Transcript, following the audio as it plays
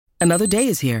Another day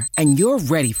is here, and you're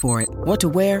ready for it. What to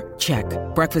wear? Check.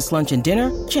 Breakfast, lunch, and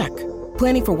dinner? Check.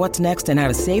 Planning for what's next and how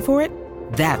to save for it?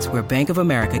 That's where Bank of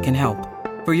America can help.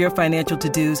 For your financial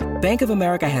to-dos, Bank of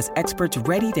America has experts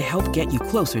ready to help get you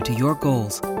closer to your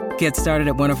goals. Get started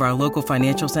at one of our local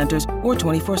financial centers or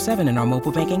 24/7 in our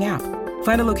mobile banking app.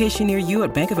 Find a location near you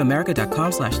at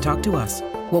bankofamerica.com/talktous.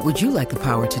 What would you like the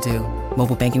power to do?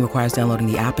 Mobile banking requires downloading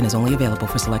the app and is only available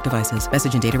for select devices.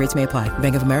 Message and data rates may apply.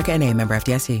 Bank of America N.A., member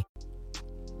FDIC.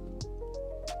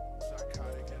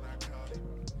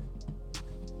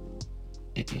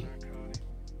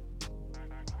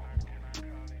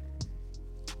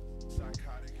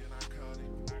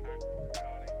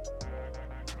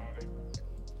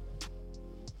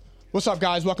 What's up,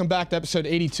 guys? Welcome back to episode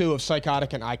 82 of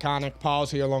Psychotic and Iconic. Paul's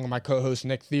here along with my co-hosts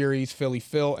Nick Theories, Philly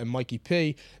Phil, and Mikey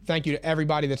P. Thank you to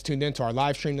everybody that's tuned in to our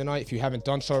live stream tonight. If you haven't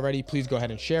done so already, please go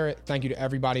ahead and share it. Thank you to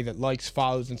everybody that likes,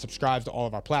 follows, and subscribes to all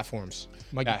of our platforms.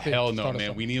 Mikey P, hell no,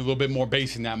 man. We need a little bit more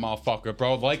bass in that motherfucker,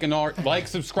 bro. Like,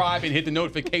 subscribe, and hit the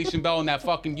notification bell on that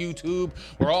fucking YouTube.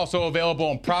 We're also available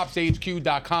on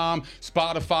propshq.com,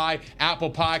 Spotify,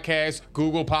 Apple Podcasts,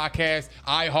 Google Podcasts,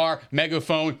 iHeart,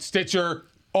 Megaphone, Stitcher.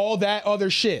 All that other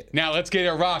shit. Now let's get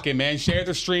it rocking, man. Share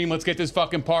the stream. Let's get this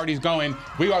fucking parties going.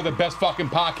 We are the best fucking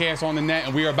podcast on the net,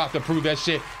 and we are about to prove that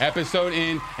shit. Episode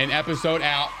in and episode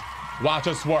out. Watch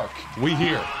us work. We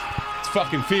here. It's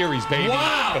fucking Theories, baby.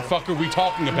 Wow. The fuck are we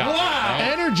talking about? Wow.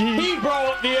 Man? Energy. He brought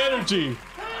up the energy.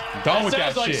 Done with that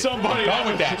sounds like shit. somebody- Done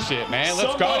with that shit, man. Let's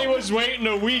Somebody go. was waiting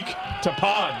a week to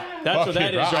pod. That's Fuck what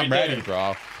that it, bro. is right I'm ready, there.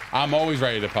 bro. I'm always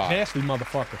ready to pop. Nasty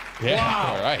motherfucker. Yeah,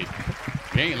 Wow. all right.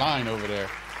 You ain't lying over there.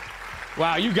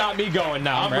 Wow, you got me going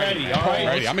now. I'm ready. Man. All right. I'm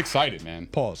ready. I'm excited, man.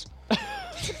 Pause.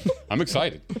 I'm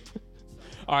excited.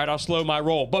 All right, I'll slow my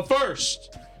roll. But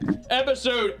first,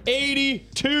 episode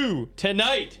 82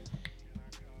 tonight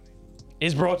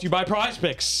is brought to you by Prize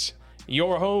Picks,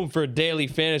 your home for daily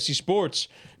fantasy sports.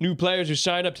 New players who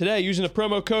sign up today using the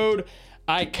promo code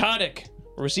ICONIC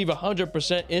will receive a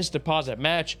 100% instant deposit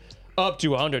match up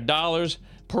to $100.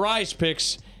 Prize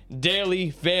Picks, daily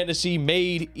fantasy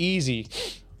made easy.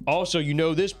 Also, you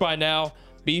know this by now.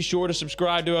 Be sure to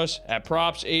subscribe to us at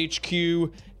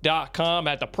propshq.com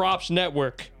at the Props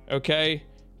Network, okay?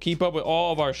 Keep up with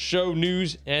all of our show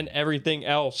news and everything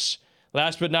else.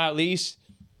 Last but not least,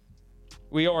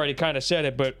 we already kind of said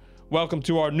it, but welcome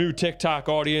to our new TikTok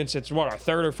audience. It's our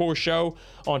third or fourth show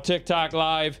on TikTok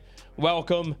Live.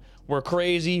 Welcome. We're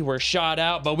crazy. We're shot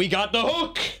out, but we got the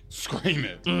hook. Scream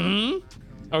it.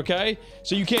 Okay?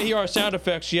 So you can't hear our sound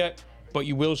effects yet, but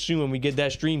you will soon when we get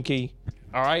that stream key.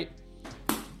 All right?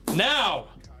 Now,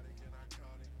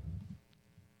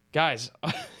 guys,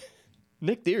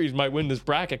 Nick Theories might win this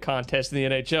bracket contest in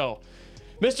the NHL.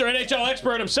 Mr. NHL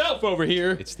expert himself over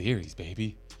here. It's Theories,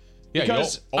 baby. Yeah,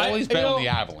 Because you always bet you on the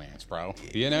know- Avalanche, bro.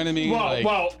 You know what I mean?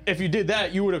 Well, if you did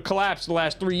that, you would have collapsed the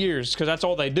last 3 years because that's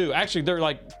all they do. Actually, they're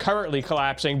like currently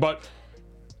collapsing, but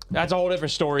that's a whole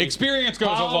different story. experience goes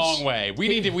Pals- a long way. We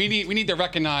need to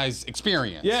recognize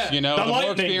experience. Yeah, You know, the the more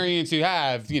lightning. experience you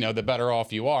have, you know, the better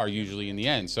off you are usually in the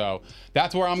end. So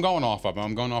that's where I'm going off of.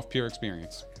 I'm going off pure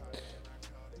experience.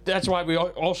 That's why we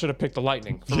all should have picked the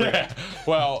Lightning. For real. Yeah.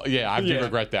 Well, yeah, I do Yeah.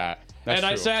 regret that. That's And I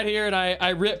true. sat here and I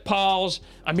ripped Paul's.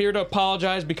 I'm here to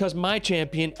apologize because my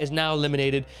champion is now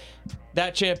eliminated.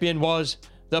 That champion was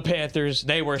the Panthers.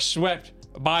 They were swept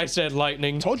by said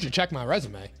Lightning. Told you to check my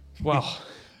resume. Well,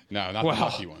 No, not Wow. the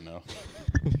lucky one though.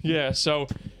 yeah. So,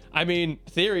 I mean,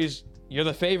 Theories, you're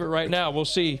the favorite right now. We'll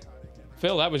see.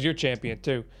 Phil, that was your champion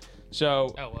too.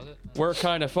 So, was it? we're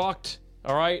kind of fucked.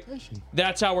 All right.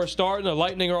 That's how we're starting. The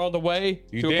Lightning are on the way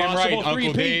You to a damn right, possible Uncle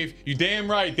 3-peat. Dave. You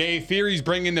damn right, Dave. Theory's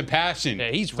bringing the passion.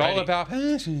 Yeah, he's it's all ready. about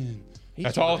passion.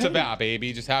 That's all it's about,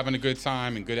 baby. Just having a good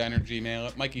time and good energy, man.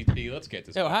 Mikey P, let's get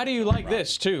this. Yo, how do you like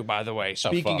this too, by the way?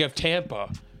 Speaking fuck? of Tampa,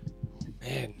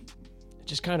 man, it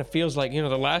just kind of feels like, you know,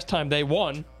 the last time they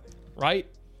won, right?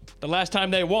 The last time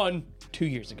they won 2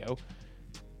 years ago.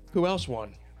 Who else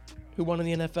won? Who won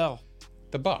in the NFL?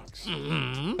 The Bucks.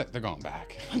 Mm-hmm. They're going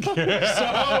back. So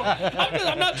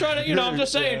I'm not trying to, you know, I'm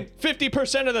just saying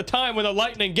 50% of the time when the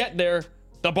Lightning get there,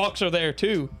 the Bucks are there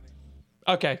too.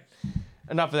 Okay,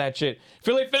 enough of that shit.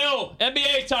 Philly Phil,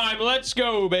 NBA time. Let's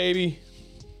go, baby.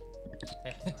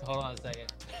 Hold on a second.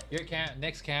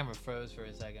 Nick's camera froze for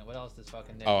a second. What else does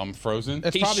fucking Nick? Oh, I'm frozen.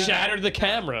 It's He probably shattered the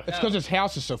camera. it's because his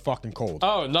house is so fucking cold.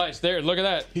 Oh, nice. There, look at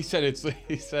that. He said it's.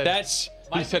 He said. That's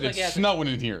He said it's snowing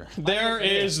in here. there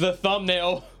is the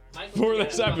thumbnail for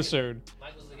this episode.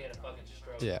 Michael's looking at a fucking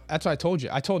stroke. Yeah, that's what I told you.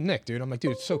 I told Nick, dude. I'm like,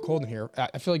 dude, it's so cold in here.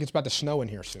 I feel like it's about to snow in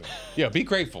here soon. Yeah, be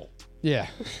grateful. Yeah.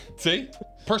 See?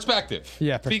 Perspective.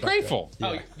 Yeah, Be perspective. grateful.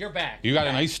 Oh, you're back. You got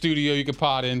a nice studio you could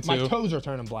pot into. My toes are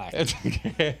turning black. It's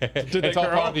all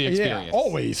part of the experience. Yeah,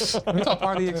 always. It's all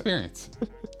part of the experience.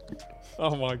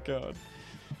 Oh my God.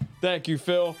 Thank you,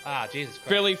 Phil. Ah, Jesus Christ.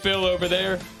 Philly Phil over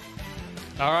there.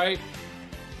 All right.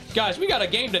 Guys, we got a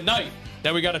game tonight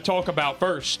that we got to talk about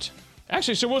first.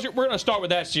 Actually, so we're going to start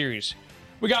with that series.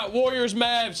 We got Warriors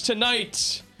Mavs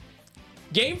tonight.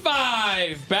 Game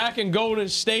 5 back in Golden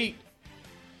State.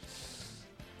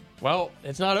 Well,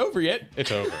 it's not over yet.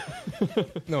 It's over.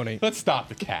 No, it ain't. Let's stop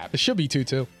the cap. It should be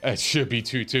 2-2. It should be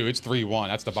 2-2. It's 3-1.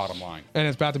 That's the bottom line. And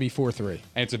it's about to be 4-3.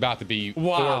 And it's about to be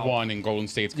Wow. 4-1, and Golden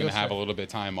State's going to Yes, have sir. a little bit of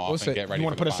time off What's and it? get ready You for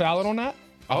want to the put a salad finals. on that?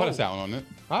 I'll put a salad on it.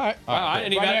 All right. Wow, I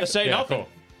didn't even Right have to after- say Yeah, nothing. cool.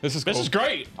 This is This cool. is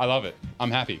great. I love it. I'm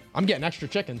happy. I'm getting extra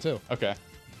chicken, too. Okay.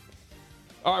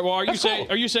 All right, well, are you That's saying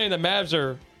cool. are you saying the Mavs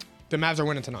are? The Mavs are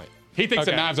winning tonight. He thinks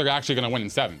Okay. the Mavs are actually going to win in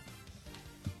 7.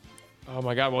 Oh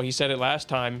my God! Well, he said it last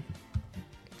time.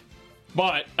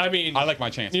 But I mean, I like my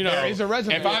chances. you know, There is a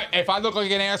resume. If I look like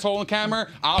an asshole on camera,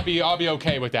 I'll be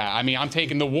okay with that. I mean, I'm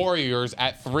taking the Warriors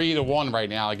at 3-1 right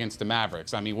now against the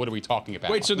Mavericks. I mean, what are we talking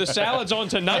about? wait. So the salad's on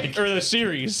tonight or the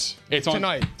series? it's on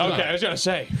Tonight. Okay, I was gonna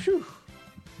say. Whew.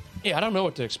 Yeah, I don't know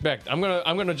what to expect. I'm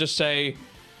gonna just say.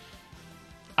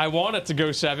 I want it to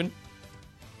go 7.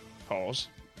 Pause.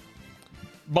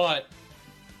 But.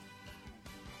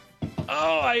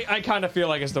 Oh, I kind of feel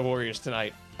like it's the Warriors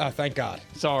tonight. Thank God.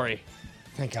 Sorry,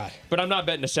 Thank God. but I'm not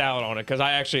betting the salad on it because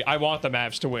I want the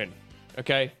Mavs to win.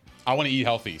 Okay. I want to eat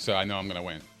healthy, so I know I'm going to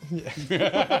win.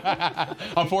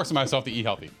 I'm forcing myself to eat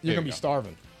healthy. You're There going to you be go.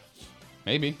 starving.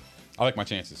 Maybe. I like my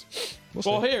chances.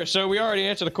 Well, here, so we already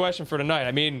answered the question for tonight.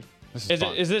 I mean, This is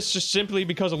fun. this just simply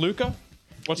because of Luka?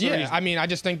 What's the Yeah, reason? I mean, I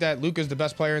just think that Luka's the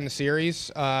best player in the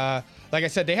series. Like I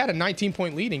said, they had a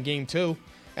 19-point lead in Game 2,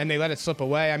 and they let it slip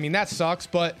away. I mean, that sucks.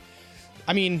 But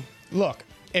I mean, look,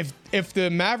 if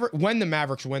the when the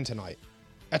Mavericks win tonight,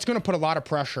 that's going to put a lot of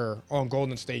pressure on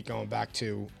Golden State going back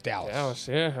to Dallas. Dallas,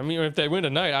 yeah. I mean, if they win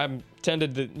tonight, I'm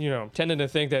tended to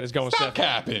think that it's going Stop 7.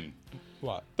 capping.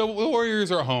 What? The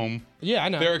Warriors are home. Yeah, I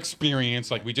know. They're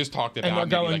experienced, like we just talked And about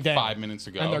they're maybe going like down. 5 minutes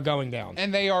ago. And they're going down.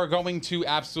 And they are going to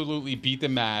absolutely beat the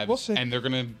Mavs. We'll see. And they're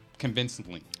going to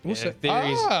convincingly. We'll see.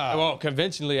 Theories. Ah. Well,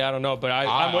 convincingly, I don't know, but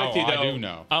I'm with you though. I do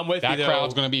know. I'm with that you though.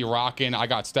 crowd's going to be rocking. I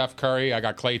got Steph Curry. I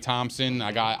got Klay Thompson.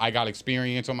 I got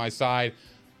experience on my side.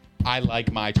 I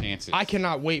like my chances. I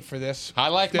cannot wait for this. I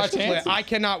like my This play. chances. I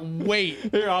cannot wait.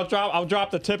 Here, I'll drop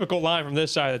the typical line from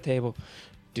this side of the table.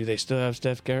 Do they still have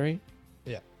Steph Curry?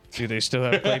 Yeah. Do they still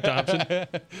have Klay Thompson?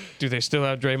 Do they still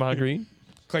have Draymond Green?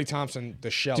 Klay Thompson, the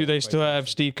shell. Do they of Klay still have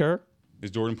Steve Kerr? Is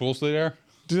Jordan Poole still there?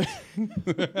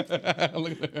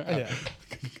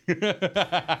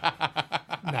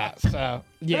 Nah, so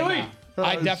yeah, Really? nah.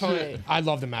 I definitely, I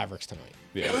love the Mavericks tonight.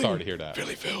 Yeah, sorry to hear that.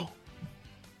 Phil.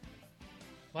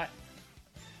 What?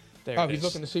 There Oh, it he's is.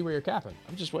 looking to see where you're capping.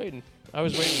 I'm just waiting. I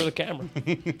was waiting for the camera.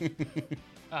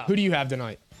 Who do you have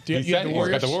tonight? Do He you have said the he's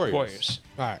Warriors? got the Warriors. Warriors.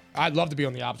 All right, I'd love to be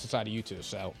on the opposite side of you two.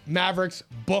 So Mavericks,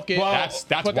 book it. That's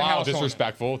Put the wild house on it.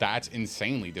 disrespectful. That's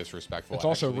insanely disrespectful. It's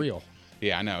also actually. real.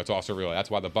 Yeah, I know. It's also real. That's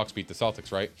why the Bucks beat the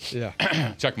Celtics, right?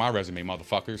 Yeah. Check my resume,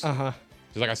 motherfuckers. Uh-huh.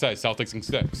 Just like I said, Celtics in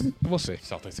 6. We'll see.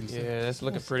 Celtics in 6. Yeah, that's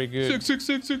looking pretty good.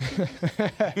 6. All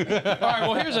right,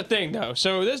 well, here's the thing, though.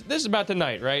 So this is about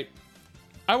tonight, right?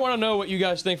 I want to know what you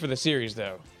guys think for the series,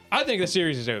 though. I think the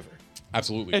series is over.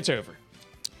 Absolutely. It's over.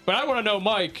 But I want to know,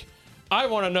 Mike, I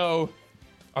want to know,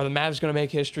 are the Mavs going to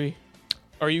make history?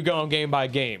 Or are you going game by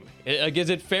game? Like, is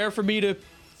it fair for me to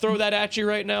throw that at you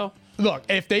right now? Look,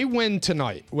 if they win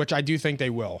tonight, which I do think they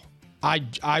will,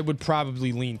 I would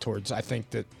probably lean towards. I think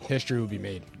that history will be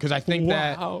made because I think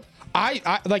Wow.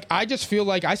 that I just feel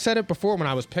like I said it before when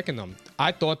I was picking them.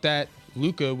 I thought that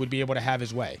Luka would be able to have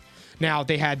his way. Now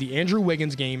they had the Andrew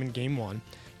Wiggins game in Game 1.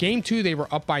 Game 2 they were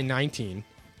up by 19.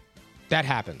 That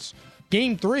happens.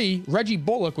 Game 3 Reggie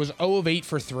Bullock was 0 of 8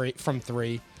 from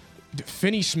 3.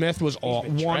 Finney Smith was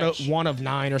been trash. 1 of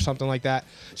 9 or something like that.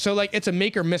 So like it's a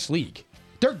make or miss league.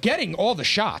 They're getting all the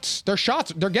shots.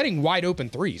 They're getting wide open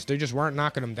threes. They just weren't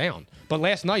knocking them down. But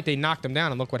last night they knocked them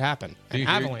down, and look what happened. An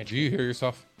avalanche. Do you hear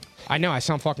yourself? I know I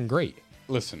sound fucking great.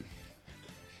 Listen.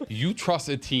 You trust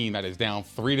a team that is down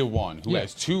 3-1, who Yeah.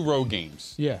 has 2 road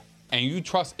games. Yeah. And you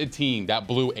trust a team that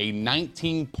blew a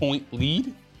 19-point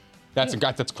lead? That's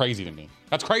crazy to me.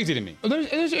 That's crazy to me.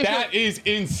 That is I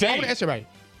insane. want to ask everybody,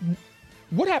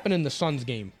 what happened in the Suns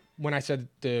game when I said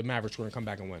the Mavericks were going to come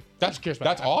back and win? That's Just curious about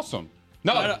that's that. awesome.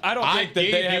 No, I don't think that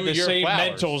they gave have you the your same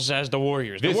flowers. mentals as the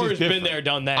Warriors. The This is Warriors been different. there,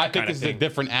 done that. I think kind this of is a thing.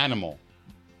 different animal,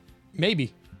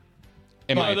 Maybe.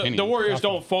 in my No, opinion. the Warriors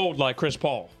don't fold like Chris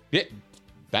Paul. Yeah,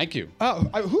 Thank you.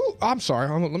 Who? I'm sorry.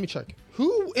 Let me check.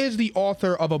 Who is the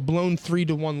author of a blown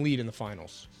 3-1 lead in the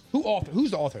finals?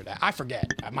 Who's the author of that? I forget.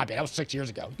 My bad. That was 6 years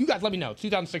ago. You guys let me know.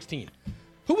 2016.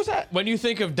 Who was that? When you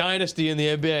think of dynasty in the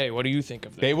NBA, what do you think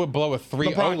of? They would blow a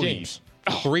 3-0 LeBron lead. James.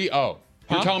 3-0.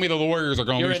 You're telling me the Warriors are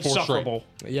going to You're lose 4 straight? insufferable.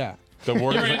 Yeah. The You're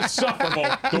Warriors, insufferable.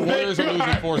 the Warriors are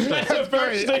losing 4 straight. That's the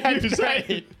first thing you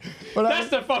say. That's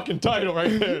the fucking title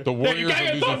right there. The Warriors you got are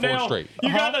your losing 4 thumbnail. straight.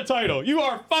 You got the title. You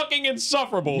are fucking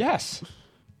insufferable. Yes.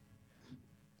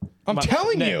 I'm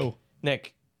telling Nick, you.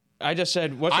 Nick, I just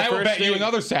said, what's the I will first bet thing? you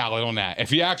another salad on that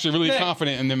if you're actually really Nick.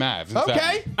 confident in the Mavs.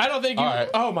 Okay. I don't think you. All right.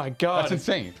 Oh my god. That's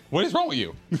insane. What is wrong with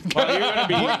you? Well, you're gonna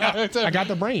be. I got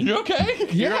the brain. You okay?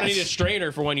 You're gonna need a Yes.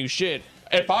 strainer for when you shit.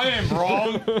 If I am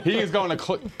wrong, he is going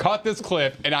to cut this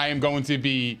clip, and I am going to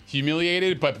be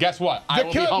humiliated. But guess what? I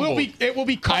will be humbled. It will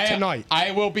be cut tonight.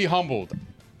 I will be humbled.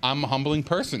 I'm a humbling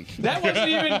person. That wasn't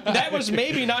even. That was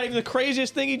maybe not even the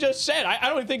craziest thing he just said. I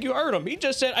don't even think you heard him. He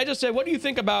just said. I just said, what do you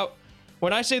think about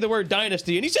when I say the word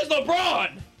dynasty? And he says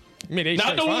LeBron, Made 8 not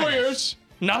straight the finals. Warriors,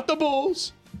 not the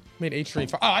Bulls. Made 8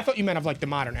 straight. Oh, I thought you meant of like the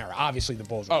modern era. Obviously, the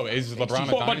Bulls. Oh, is LeBron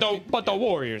a dynasty? But the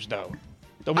Warriors though.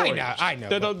 The I Warriors. know, I know,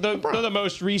 They're but they're the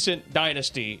most recent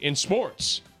dynasty in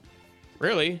sports.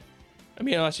 Really? I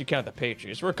mean, unless you count the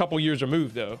Patriots. We're a couple years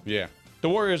removed though. Yeah. The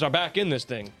Warriors are back in this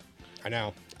thing. I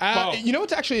know. Well- You know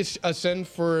what's actually a sin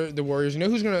for the Warriors? You know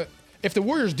who's gonna? If the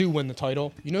Warriors do win the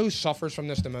title, you know who suffers from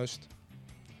this the most?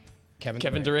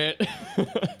 Kevin Durant.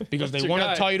 Because That's they your won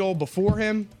guy. a title before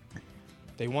him,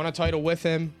 they won a title with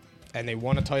him, and they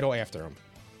won a title after him.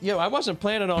 Yo, I wasn't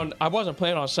planning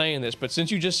on saying this, but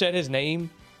since you just said his name,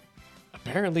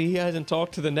 apparently he hasn't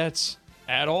talked to the Nets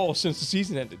at all since the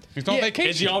season ended. He's on vacation.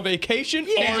 Is he on vacation?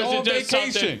 He's or is on it just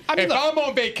vacation. something? I mean, If look- I'm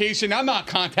on vacation, I'm not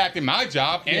contacting my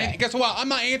job. And Yeah. guess what? I'm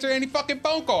not answering any fucking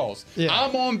phone calls. Yeah.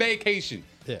 I'm on vacation.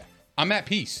 Yeah. I'm at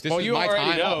peace. This Well, is you my already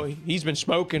time know off. he's been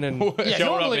smoking and Yeah, showing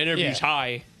up normally- interviews yeah.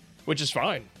 high, which is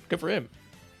fine. Good for him.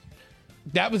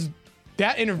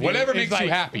 That interview. Whatever is makes like you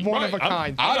happy. One of a Right.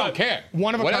 kind. I don't care.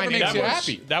 One of a Whatever kind makes interview. you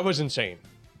happy. That was insane.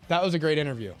 That was a great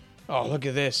interview. Oh, look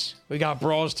at this. We got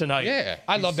Brawls tonight. Yeah.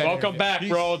 I love that. Welcome interview. back,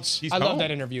 Brawls. He's I love home.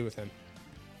 that interview with him.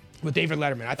 With David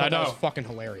Letterman. I thought I that was know. fucking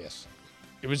hilarious.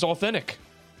 It was authentic.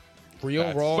 Real,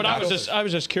 That's- raw. But I unfiltered.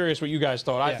 was just curious what you guys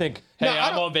thought. I Yeah. think, hey, No, I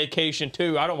I'm don't- on vacation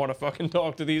too. I don't want to fucking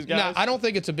talk to these guys. No, I don't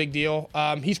think it's a big deal.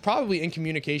 He's probably in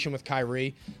communication with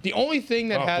Kyrie. The only thing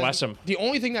that bless him. the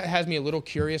only thing that has me a little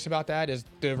curious about that is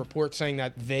the report saying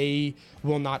that they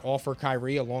will not offer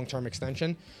Kyrie a long-term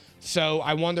extension. So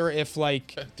I wonder if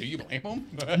like Do you blame him?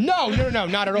 no,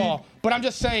 not at all. But I'm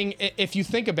just saying if you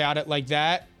think about it like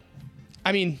that,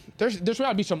 I mean, there's got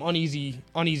to be some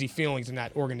uneasy feelings in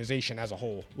that organization as a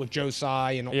whole with Joe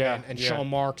Tsai and Yeah, and yeah. Sean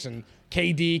Marks and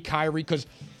KD, Kyrie, because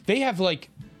they have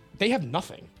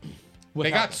nothing. They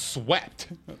without- got swept.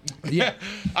 Yeah.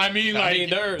 I mean, like, mean,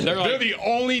 they're they're like- the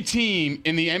only team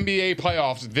in the NBA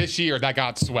playoffs this year that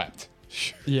got swept.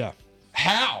 Yeah.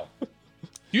 How?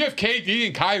 You have KD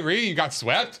and Kyrie and you got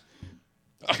swept?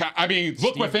 I mean,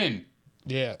 look within.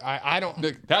 Yeah. I don't.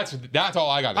 That's all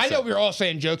I got to say. I know we were all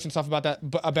saying jokes and stuff about that,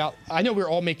 but I know we were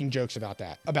all making jokes about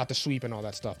that, about the sweep and all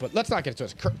that stuff. But let's not get into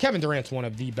this. Kevin Durant's one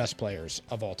of the best players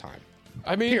of all time.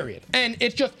 I mean, Period. And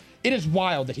it is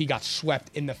wild that he got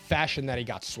swept in the fashion that he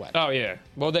got swept. Oh yeah.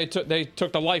 Well, they took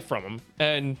the life from him,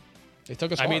 and They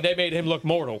took his I heart. mean, they made him look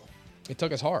mortal. It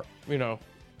took his heart. You know,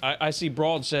 I see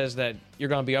Broad says that you're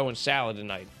gonna be Owen Salad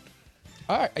tonight.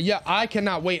 All right. Yeah, I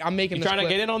cannot wait. I'm making You this trying to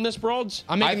clip. get in on this, Broads?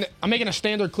 I'm making a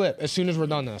standard clip as soon as we're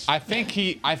done this. I think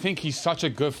he's such a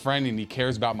good friend and he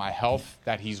cares about my health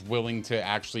that he's willing to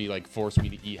actually like force me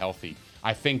to eat healthy.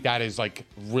 I think that is like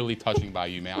really touching by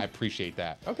you, man. I appreciate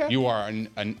that. Okay. You are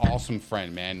an awesome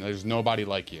friend, man. There's nobody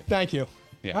like you. Thank you.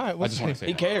 Yeah. All right. I What's just want to say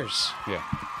He that. cares. Yeah.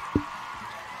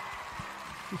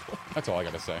 That's all I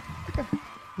gotta say.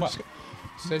 What?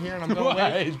 sit here and I'm gonna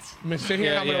wait. I'm gonna sit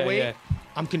here and I'm gonna wait. Yeah.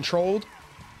 I'm controlled.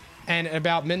 And at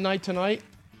about midnight tonight,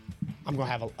 I'm gonna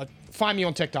have find me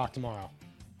on TikTok tomorrow.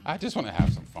 I just want to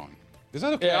have some fun. Is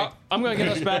that okay? Yeah, I'm gonna get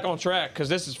us back on track because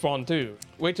this is fun too.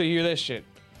 Wait till you hear this shit.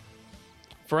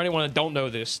 For anyone that don't know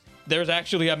this, there's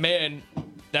actually a man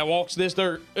that walks this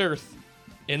earth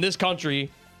in this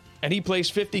country, and he plays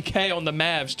 $50K on the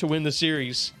Mavs to win the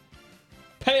series.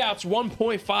 Payouts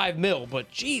 1.5 mil, but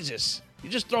Jesus,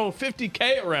 you're just throwing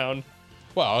 $50K around.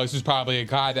 Well, this is probably a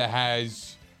guy that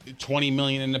has 20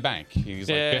 million in the bank. He's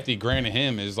like Yeah. 50 grand to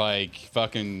him is like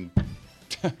fucking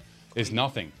is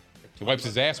nothing. He wipes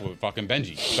his ass with fucking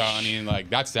Benji. So I mean, like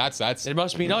that's It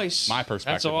must be nice. My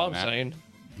perspective That's all on I'm that. saying.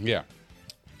 yeah.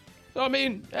 So, I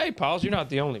mean, hey, pals, you're not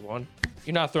the only one.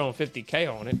 you're not throwing 50K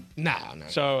on it. No.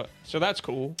 So that's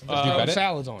cool. you bet it?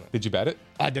 Salads on it. Did you bet it?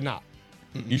 I did not.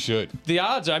 You should. The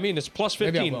odds, I mean, it's plus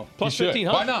Maybe I 15. will. Plus You should.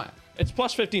 1,500. Why not? It's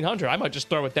plus 1,500. I might just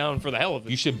throw it down for the hell of it.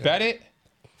 You should bet it,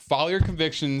 follow your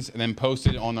convictions, and then post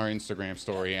it on our Instagram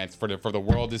story, and it's for the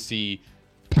world to see.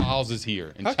 Piles is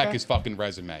here, and check Okay. his fucking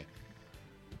resume.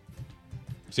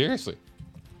 Seriously,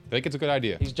 I think it's a good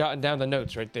idea. He's jotting down the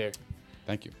notes right there.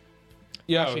 Thank you.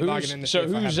 Yeah. Actually logging in to see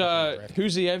if I have it.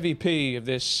 Who's the MVP of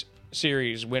this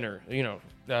series winner? You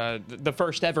know, the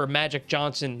first ever Magic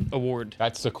Johnson award.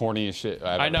 That's the corniest shit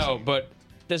I've I ever know, seen. but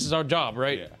this is our job,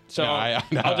 right? Yeah. So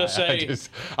No, I'll just say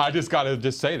I just gotta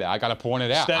just say that. I gotta point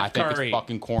it out. Steph I think Curry. it's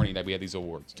fucking corny that we had these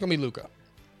awards. It's gonna be Luka.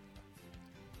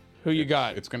 who you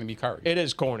got. It's gonna be Curry. It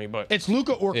is corny, but It's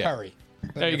Luka or Yeah. Curry.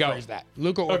 There you go. Phrase that.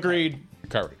 Luka or agreed.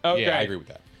 Curry. Okay. Yeah, I agree with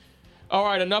that. All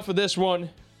right, enough of this one.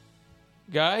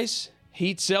 Guys,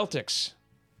 Heat Celtics.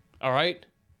 All right?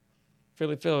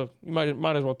 Philly Phil, you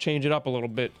might as well change it up a little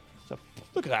bit. So,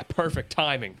 look at that perfect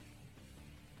timing.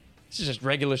 This is just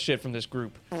regular shit from this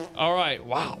group. All right,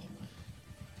 wow.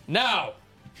 Now,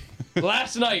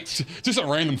 last night, Just a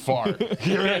random fart.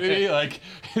 You know what I mean? Like,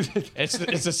 it's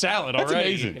a salad That's already.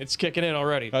 amazing. It's kicking in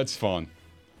already. that's fun.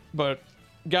 But,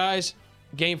 guys,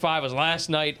 Game 5 was last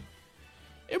night.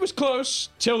 It was close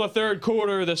till the third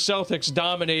quarter. The Celtics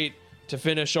dominate to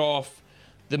finish off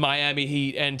the Miami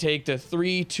Heat and take the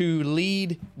 3-2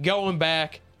 lead going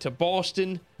back to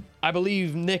Boston. I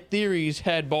believe Nick Theories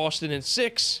had Boston in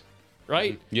 6,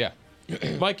 right? Yeah.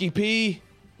 Mikey P,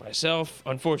 myself,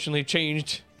 unfortunately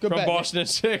changed Good from bet, Nick. Boston in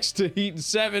 6 to Heat in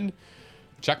 7.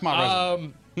 Check my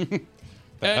resume. The hell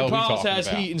And we Pauls talking has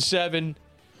about? Heat in 7.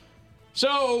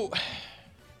 So,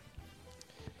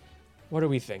 what are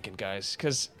we thinking, guys?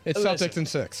 Because It's Celtics in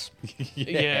 6.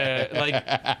 yeah,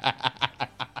 like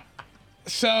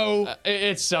So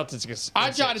it's Celtics.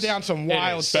 I jotted down some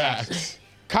wild is. stats. Facts.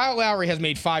 Kyle Lowry has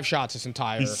made 5 shots this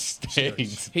entire. He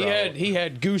stinks, He bro.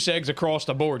 had goose eggs across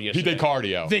the board He yesterday. did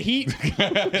cardio. The Heat,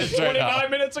 29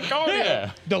 minutes of cardio.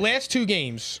 Yeah. the last 2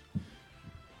 games,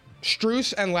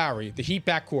 Strus and Lowry, the Heat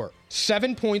backcourt,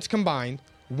 7 points combined,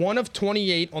 1 of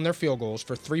 28 on their field goals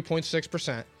for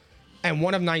 3.6%, and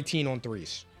 1 of 19 on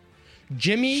threes.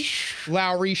 Jimmy,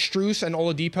 Lowry, Strus, and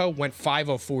Oladipo went 5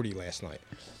 of 40 last night.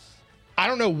 I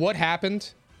don't know what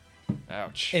happened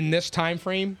Ouch. in this time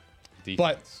frame,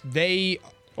 but Defense. they,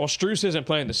 Well, Strus isn't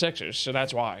playing the Sixers, so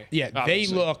that's why. yeah,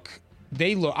 obviously.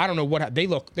 they look. I don't know what they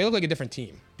look like a different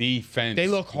team. Defense They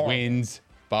look horrible. wins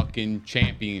fucking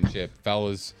championship,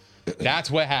 fellas. That's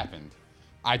what happened.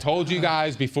 I told you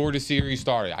guys before the series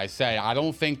started. I said I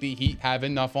don't think the Heat have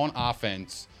enough on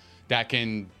offense that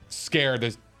can scare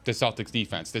the Celtics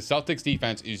defense. The Celtics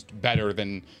defense is better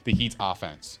than the Heat's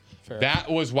offense.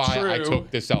 That was why I True.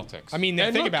 took the Celtics. I mean,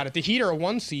 And think look- about it. The Heat are a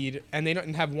 1 seed, and they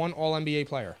don't have one All NBA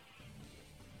player.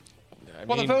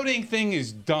 well, the voting thing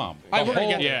is dumb. We're gonna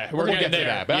get there. Yeah, We're gonna get there.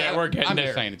 there. But Yeah, we're getting I'm there.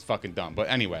 just saying it's fucking dumb. But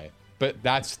anyway, but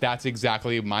that's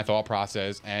exactly my thought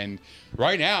process. And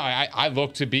right now, I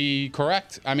look to be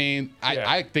correct. I mean,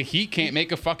 Yeah. the Heat can't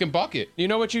make a fucking bucket. You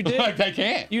know what you did? Like they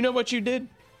can't. You know what you did?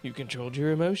 You controlled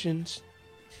your emotions.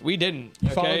 We didn't.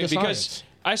 followed Okay, the because science.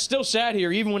 I still sat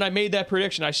here, even when I made that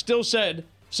prediction. I still said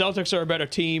Celtics are a better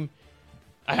team.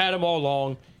 I had them all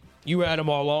along. You had them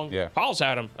all along. Yeah. Paul's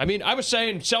had them. I mean, I was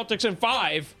saying Celtics in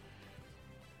 5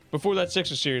 before that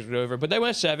Sixers series was over, but they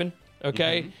went 7.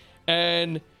 Okay,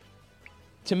 and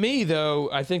to me, though,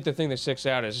 I think the thing that sticks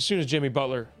out is as soon as Jimmy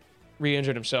Butler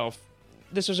re-injured himself,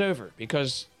 this was over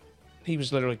because he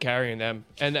was literally carrying them,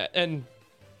 and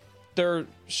they're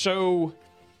so.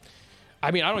 I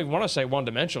mean, I don't even want to say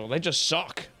one-dimensional. They just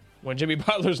suck when Jimmy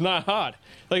Butler's not hot.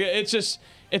 Like it's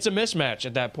a mismatch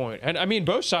at that point. And I mean,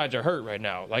 both sides are hurt right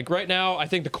now. Like right now, I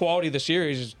think the quality of the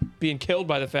series is being killed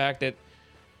by the fact that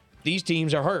these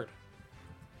teams are hurt.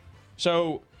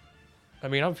 So, I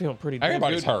mean, I'm feeling pretty.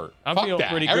 Everybody's good. hurt. I'm Fuck feeling that.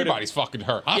 pretty good. Everybody's fucking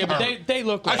hurt. I'm Yeah, but hurt. they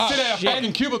look like I sit in a shit.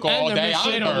 fucking cubicle And all they're day.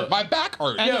 missing I'm a- hurt. My back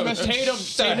hurts. And they're missing-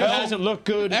 Tatum hell? hasn't looked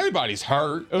good. Everybody's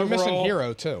hurt. They're missing overall.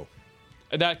 Hero too.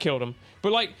 That killed him.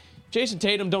 But like Jason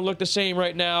Tatum don't look the same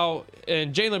right now,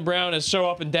 and Jaylen Brown is so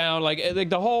up and down. Like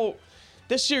the whole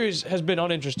this series has been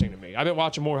uninteresting to me. I've been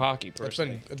watching more hockey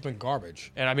personally, It's been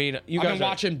garbage. and I mean you I've guys been are-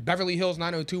 watching Beverly Hills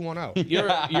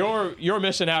 90210. You're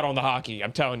missing out on the hockey.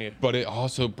 I'm telling you. But it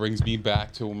also brings me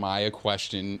back to my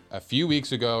question a few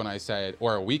weeks ago, and I said,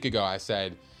 or a week ago, I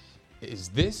said,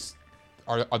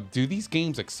 do these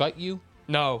games excite you?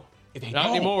 No, Not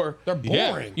anymore. They're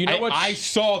boring. Yeah. You know what? I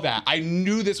saw that. I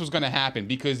knew this was going to happen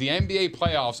because the NBA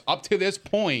playoffs up to this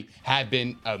point have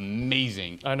been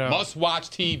amazing. I know. Must-watch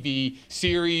TV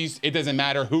series. It doesn't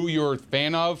matter who you're a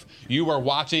fan of. You were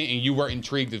watching and you were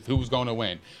intrigued of who's going to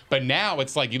win. But now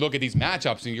it's like you look at these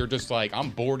matchups and you're just like, I'm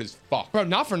bored as fuck. Bro,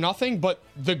 not for nothing, but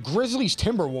the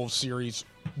Grizzlies-Timberwolves series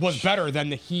was better than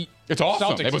the Heat. It's awesome.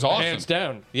 Celtics. It was awesome. Hands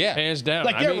down. Yeah. Hands down.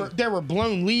 Like I mean, there were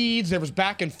blown leads, there was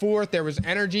back and forth, there was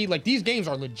energy. Like these games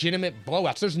are legitimate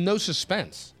blowouts. There's no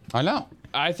suspense. I know.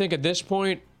 I think at this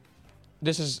point,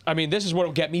 this is what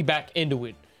will get me back into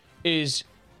it, is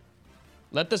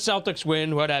let the Celtics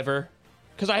win, whatever,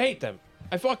 because I hate them.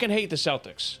 I fucking hate the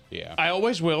Celtics. Yeah. I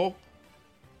always will,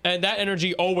 and that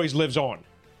energy always lives on.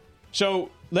 So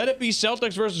let it be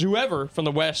Celtics versus whoever from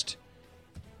the West,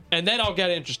 and then I'll get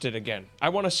interested again. I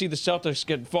want to see the Celtics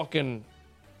get fucking...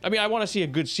 I mean, I want to see a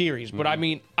good series, but I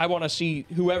mean, I want to see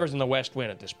whoever's in the West win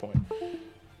at this point.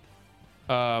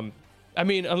 I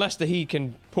mean, unless the Heat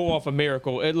can pull off a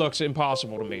miracle, it looks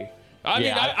impossible to me.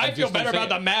 I feel just better don't about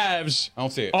the see Mavs I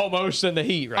don't see it. almost than the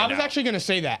Heat right now. I was actually going to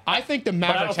say that. I think the I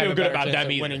Mavericks don't feel have a good better about chance them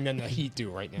of either. winning than the Heat do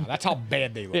right now. That's how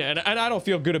bad they look. Yeah, and I don't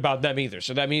feel good about them either.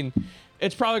 So, that means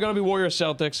it's probably going to be Warriors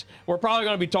Celtics. We're probably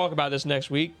going to be talking about this next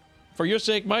week. For your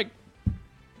sake, Mike,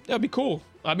 that'd be cool.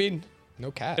 I mean, No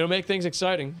cat. it'll make things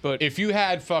exciting, but If you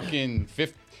had fucking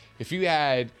if you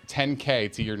had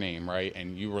 10K to your name, right,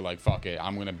 and you were like, "Fuck it,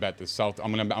 I'm gonna bet the Celtics.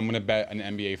 I'm gonna bet an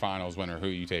NBA Finals winner." Who are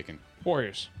you taking?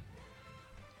 Warriors.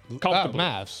 Comfortably. Comfortably.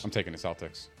 Mavs. I'm taking the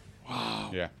Celtics.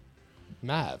 Wow. Yeah.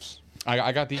 Mavs.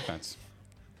 I got defense.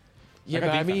 Yeah,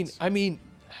 got but defense. I mean,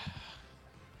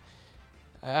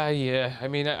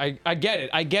 I get it.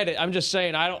 I get it. I'm just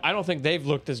saying, I don't think they've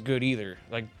looked as good either.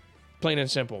 Like, plain and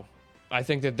simple. I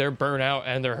think that they're burnt out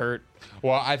and they're hurt.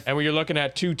 Well, And when you're looking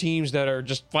at two teams that are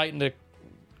just fighting to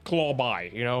claw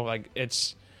by, like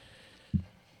it's,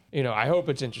 I hope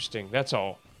it's interesting. That's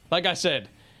all. Like I said,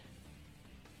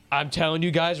 I'm telling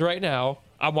you guys right now,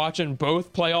 I'm watching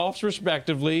both playoffs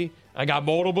respectively. I got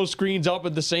multiple screens up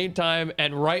at the same time,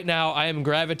 and right now I am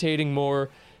gravitating more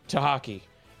to hockey.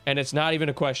 And it's not even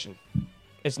a question.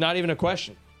 It's not even a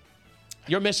question.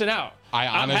 You're missing out. I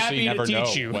I'm honestly happy never to know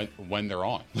teach you. when they're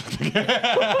on. They're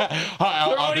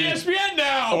on ESPN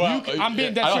now. I'm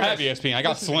being dead I don't have serious. ESPN. I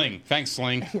got Sling. Thanks,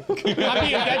 Sling. I'm being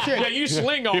dead serious. Yeah, you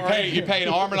sling all You right. pay an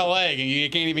arm and a leg, and you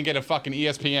can't even get a fucking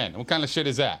ESPN. What kind of shit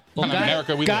is that? What kind of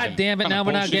America we live God in? damn it! What kind Now of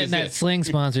we're not bullshit getting is that this? Sling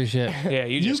sponsorship. Yeah,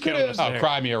 you just could've- killed us Oh, there.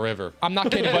 cry me a river. I'm not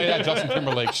kidding. Play that Justin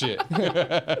Timberlake shit.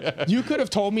 You could have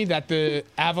told me that the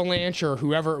Avalanche or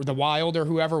whoever, the Wild or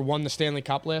whoever won the Stanley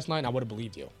Cup last night, and I would have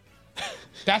believed you.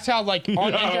 That's how,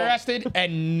 uninterested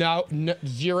and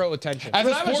zero attention. As a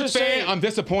But I was sports just fan, saying- I'm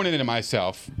disappointed in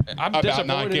myself I'm about disappointed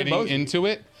not in getting both. into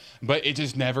it, but it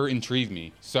just never intrigued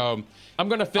me. So I'm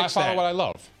gonna I fix follow that. what I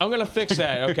love. I'm gonna fix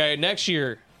that. Okay, next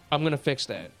year I'm gonna fix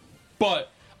that.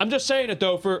 But I'm just saying it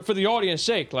though for the audience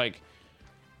sake,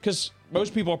 because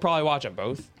most people are probably watching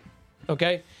both.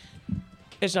 Okay,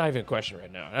 it's not even a question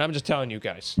right now, and I'm just telling you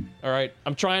guys. All right,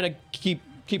 I'm trying to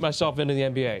keep myself into the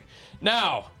NBA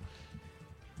now.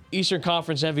 Eastern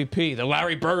Conference MVP, the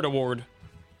Larry Bird Award.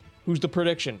 Who's the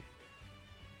prediction?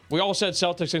 We all said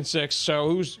Celtics in 6, so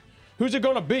who's it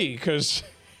gonna be? Because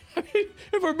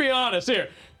if we're being honest here,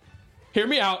 hear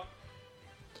me out.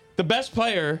 The best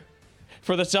player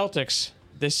for the Celtics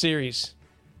this series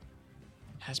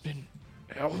has been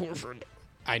Al Horford.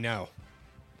 I know.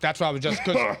 That's why I was just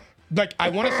because, I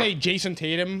want to say Jason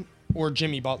Tatum or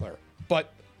Jimmy Butler,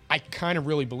 but I kind of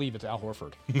really believe it's Al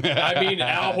Horford. I mean,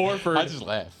 Al Horford. I just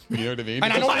laugh. You know what I mean?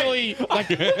 And I don't really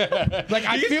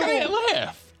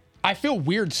laugh. I feel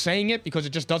weird saying it because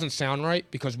it just doesn't sound right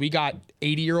because we got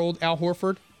 80-year-old Al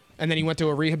Horford and then he went to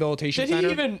a rehabilitation Did center.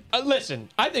 he even listen?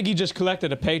 I think he just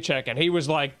collected a paycheck and he was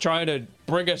trying to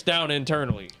bring us down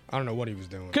internally. I don't know what he was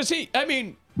doing. Because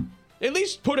at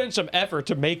least put in some effort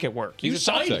to make it work. You He's a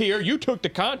signed Celtic. here, you took the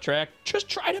contract, just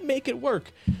try to make it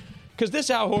work. Because this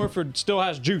Al Horford still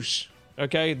has juice,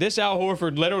 okay? This Al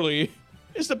Horford literally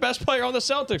is the best player on the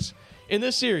Celtics in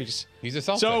this series. He's a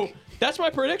Celtic. So that's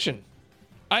my prediction.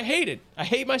 I hate it. I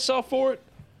hate myself for it.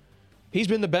 He's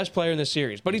been the best player in this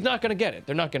series, but he's not going to get it.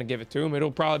 They're not going to give it to him. It'll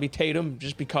probably be Tatum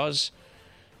just because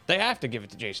they have to give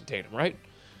it to Jason Tatum, right?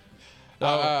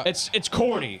 It's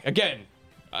corny. Again,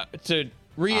 to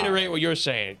reiterate what you're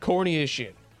saying, corny as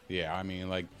shit. Yeah, I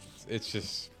mean, it's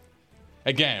just.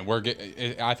 Again,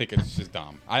 I think it's just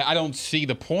dumb. I don't see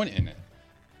the point in it.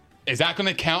 Is that going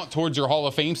to count towards your Hall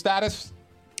of Fame status?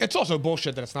 It's also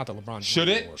bullshit that it's not the LeBron. Should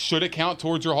James it? award. Should it count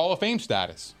towards your Hall of Fame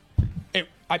status?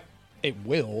 It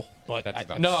will, but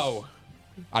That's No,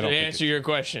 I don't to think answer your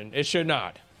question, it should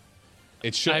not.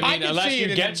 It should. I mean, can unless see you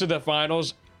it in get the- to the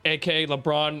finals, aka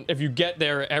LeBron, if you get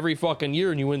there every fucking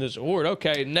year and you win this award,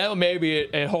 okay, now maybe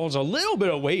it holds a little bit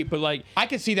of weight, but like, I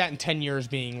could see that in 10 years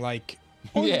being like,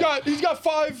 oh, Yeah. he's got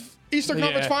 5 Eastern Yeah.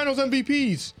 Conference Finals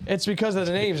MVPs. it's because of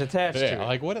the names attached to it. Yeah,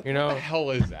 like what you know? the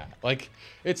hell is that? Like,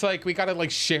 it's like we gotta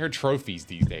like share trophies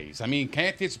these days. I mean,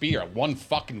 can't this be a one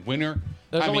fucking winner?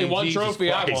 There's I only mean, one Jesus trophy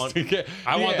Christ. I want. Yeah,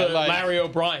 I want the like, Larry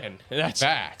O'Brien. That's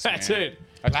facts. That's man. it.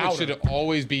 That's what Louder. should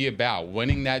always be about: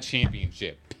 winning that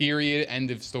championship. Period. End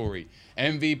of story.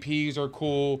 MVPs are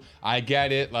cool. I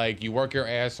get it. Like you work your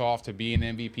ass off to be an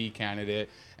MVP candidate,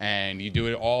 and you do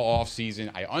it all off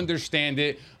season. I understand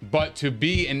it, but to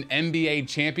be an NBA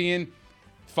champion,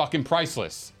 fucking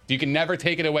priceless. You can never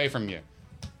take it away from you.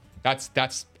 That's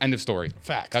end of story.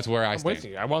 Facts. That's where I I'm with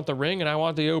stand. you. I want the ring and I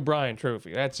want the O'Brien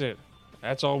trophy. That's it.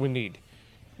 That's all we need.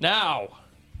 Now,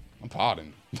 I'm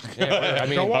potting. I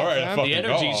mean, Go All off, right, man. fucking The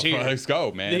energy's go. here. Let's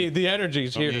go, man. the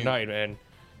energy's here mean- tonight, man.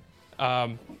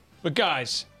 But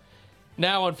guys,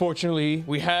 now unfortunately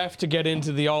we have to get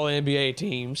into the All NBA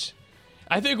teams.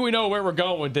 I think we know where we're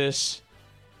going with this,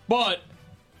 but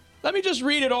let me just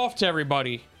read it off to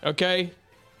everybody, okay?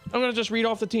 I'm gonna just read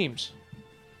off the teams.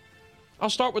 I'll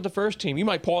start with the first team. You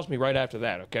might pause me right after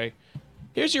that, okay?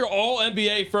 Here's your All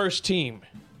NBA first team: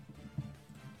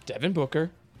 Devin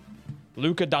Booker,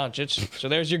 Luka Doncic. So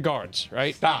there's your guards,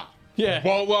 right? Stop. Yeah.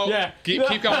 Whoa. Yeah. Keep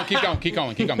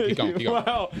going.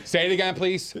 Well, Say it again,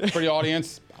 please, for the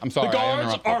audience. I'm sorry. the I guards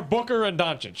interrupted. are Booker and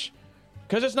Doncic.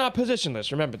 Because it's not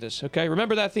positionless. Remember this, okay?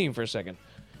 Remember that theme for a second.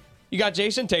 You got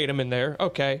Jason Tatum in there.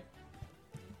 Okay.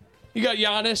 You got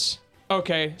Giannis.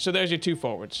 Okay, so there's your two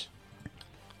forwards.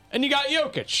 And you got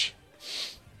Jokic.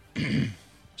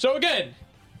 So again,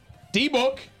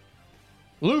 D-Book,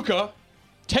 Luka,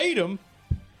 Tatum,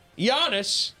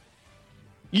 Giannis,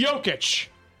 Jokic.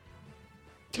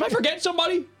 Am I forgetting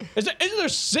somebody? Isn't there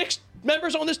 6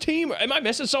 members on this team? Am I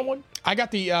missing someone? I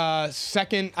got the All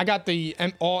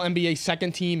NBA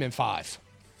second team and 5.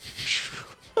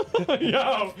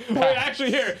 Yo, wait,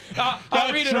 actually, here.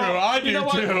 I'll read it true. off. I You know do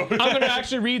what? too. I'm going to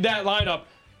actually read that lineup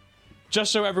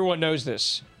just so everyone knows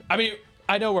this. I mean,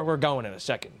 I know where we're going in a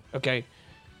second, okay?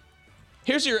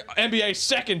 Here's your NBA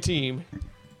second team.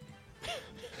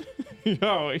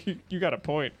 Yo, you got a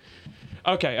point.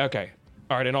 Okay.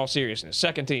 All right, in all seriousness,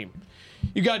 second team.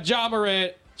 You got Ja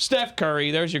Morant, Steph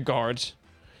Curry, there's your guards.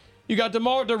 You got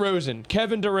DeMar DeRozan,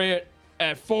 Kevin Durant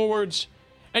at forwards,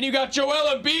 and you got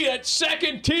Joel Embiid at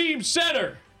second team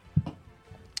center.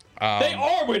 They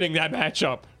are winning that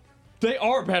matchup. They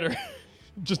are better.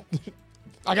 Just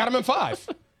I got him in 5.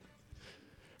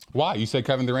 Why? You said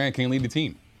Kevin Durant can't lead the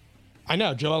team. I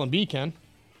know Joel Embiid can.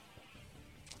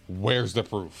 Where's the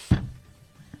proof?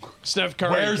 Steph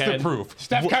Curry. Where's can. the proof?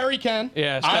 Steph Curry can.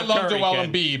 Yeah, Steph I love Curry Joel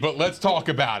can. Embiid, but let's talk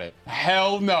about it.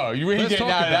 Hell no. You ain't Let's getting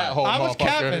talk out of that about hole,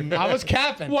 it. I was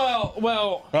capping. Well,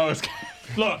 Oh, it's-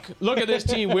 look at this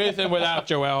team with and without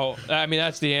Joel. I mean,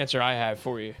 that's the answer I have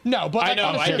for you. No, but I know,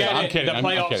 on a I serious get note, it. I'm kidding, The I'm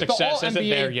playoff kidding. The success isn't All-NBA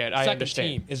there yet. I second understand.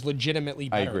 team is legitimately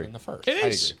better agree. than the first. It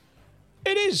is.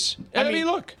 It is. I mean, mean-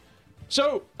 look.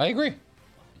 So, I agree.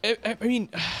 I mean,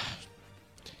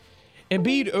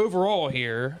 Embiid overall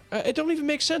here, it don't even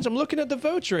make sense. I'm looking at the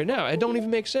votes right now. It don't even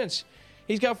make sense.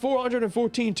 He's got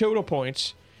 414 total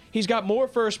points. He's got more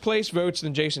first place votes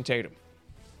than Jason Tatum.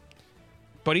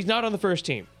 But he's not on the first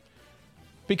team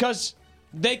because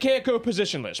they can't go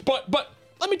positionless. But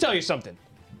let me tell you something.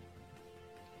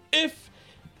 If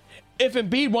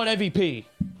Embiid won MVP,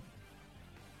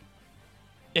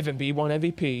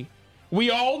 we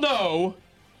all know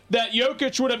that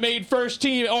Jokic would have made first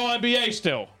team All-NBA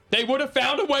still. They would have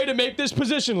found a way to make this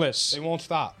positionless. They won't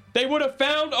stop. They would have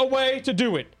found a way to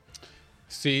do it.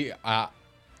 See,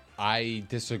 I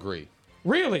disagree.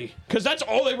 Really? Because that's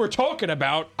all they were talking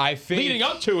about I think- leading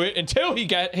up to it until he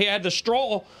had the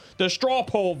straw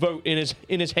poll vote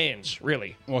in his hands,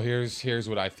 really. Well, here's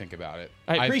what I think about it.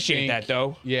 I appreciate that,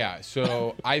 though. Yeah,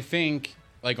 so I think,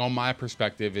 like, on my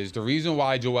perspective, is the reason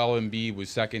why Joel Embiid was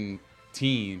second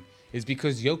team is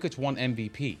because Jokic won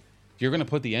MVP. You're going to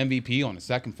put the MVP on the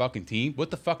second fucking team?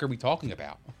 What the fuck are we talking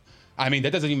about? I mean,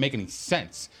 that doesn't even make any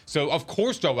sense. So, of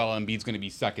course, Joel Embiid's going to be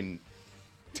second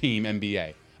team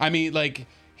NBA. I mean, like,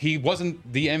 he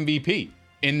wasn't the MVP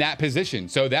in that position.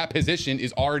 So that position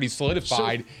is already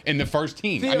solidified in the first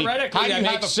team. Theoretically, how do you that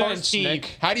have makes a first sense, team?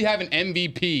 Nick. How do you have an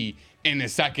MVP in the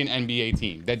second NBA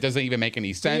team? That doesn't even make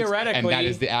any sense. And Theoretically- that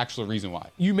is the actual reason why.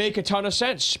 You make a ton of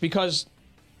sense because,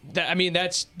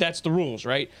 that's the rules,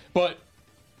 right? But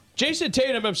Jason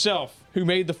Tatum himself, who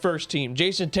made the first team,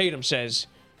 Jason Tatum says,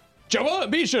 Joel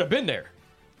Embiid should have been there.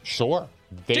 Sure.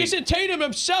 Jason Tatum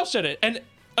himself said it. And,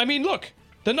 I mean, look,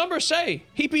 The numbers say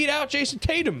he beat out Jason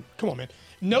Tatum. Come on, man.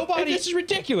 And Nobody. this is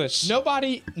ridiculous.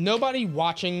 Nobody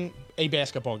watching a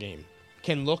basketball game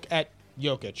can look at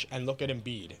Jokic and look at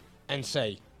Embiid and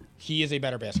say he is a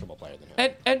better basketball player than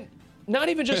him. And not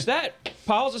even just that,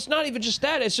 Pauls. It's not even just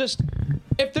that. It's just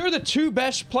if they're the two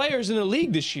best players in the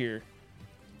league this year,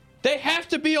 they have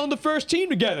to be on the first team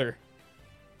together.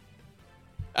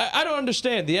 I don't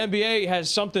understand. The NBA has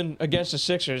something against the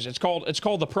Sixers. It's called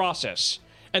the process.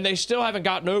 And they still haven't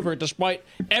gotten over it despite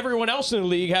everyone else in the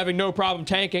league having no problem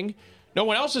tanking. No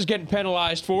one else is getting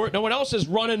penalized for it. No one else is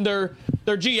running their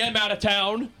GM out of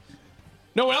town.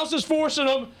 No one else is forcing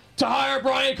them to hire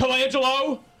Brian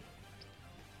Colangelo.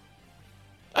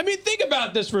 I mean, think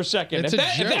about this for a second. It's If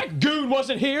a that joke. goon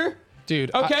wasn't here,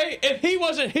 Dude, okay, if he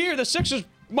wasn't here, the Sixers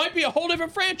might be a whole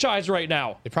different franchise right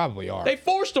now. They probably are. They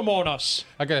forced him on us.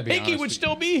 I gotta be Hickey honest would with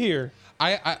still be here.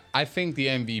 I think the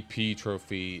MVP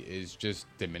trophy is just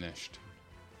diminished.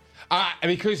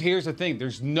 Because here's the thing: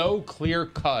 there's no clear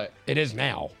cut It is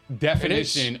now.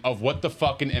 definition of what the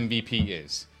fucking MVP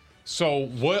is. So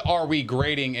what are we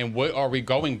grading and what are we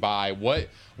going by?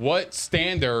 What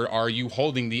standard are you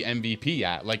holding the MVP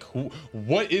at? Like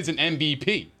what is an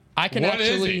MVP? I can What is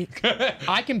actually, it?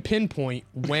 I can pinpoint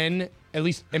when, at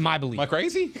least in my belief, Am I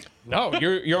crazy? No,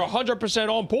 you're 100%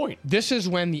 on point. this is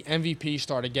when the MVP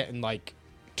started getting like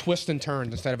twists and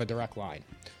turns instead of a direct line.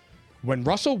 When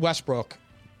Russell Westbrook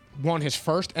won his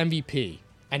first MVP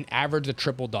and averaged a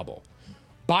triple-double.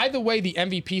 By the way, the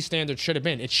MVP standard should have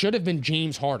been, it should have been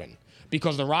James Harden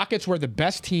because the Rockets were the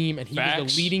best team and he was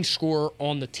Facts. the leading scorer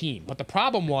on the team. But the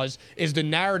problem is the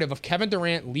narrative of Kevin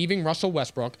Durant leaving Russell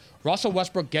Westbrook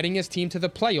getting his team to the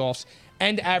playoffs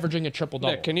and averaging a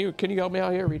triple-double. Nick, can you help me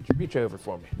out here? Reach over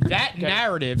for me. That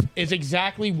narrative is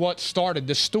exactly what started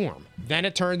the storm. Then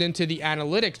it turned into the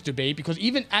analytics debate because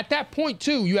even at that point,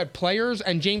 too, you had players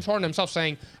and James Harden himself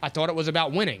saying, I thought it was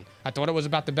about winning. I thought it was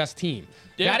about the best team.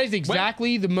 Yeah. That is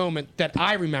exactly the moment that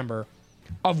I remember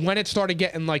of when it started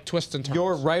getting like twists and turns.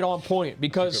 You're right on point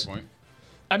because, Good point.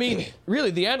 I mean,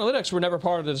 really, the analytics were never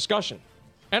part of the discussion.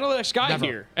 Analytics got Never.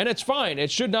 here, and it's fine. It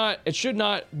should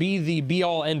not be the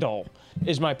be-all, end-all,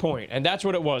 is my point. And that's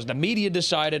what it was. The media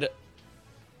decided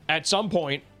at some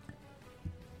point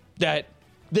that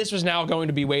this was now going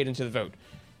to be weighed into the vote.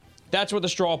 That's what the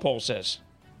straw poll says.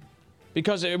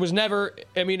 Because it was never,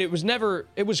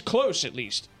 it was close at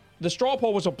least. The straw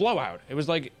poll was a blowout. It was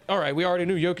like, all right, we already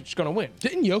knew Jokic was going to win.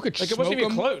 Didn't Jokic Like, it wasn't smoke even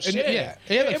him? close. And- Yeah.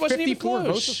 He had like It wasn't even 54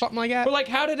 close. votes or something like that. But, like,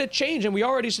 how did it change? And we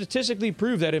already statistically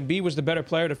proved that Embiid was the better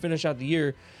player to finish out the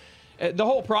year. The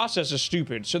whole process is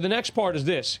stupid. So the next part is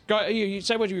this. Go, you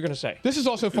say what you were going to say. This is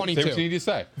also funny, Say what you too. need to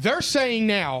say. They're saying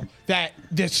now that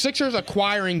the Sixers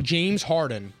acquiring James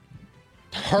Harden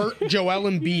hurt Joel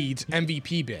Embiid's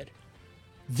MVP bid.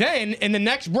 Then, in the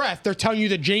next breath, they're telling you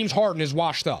that James Harden is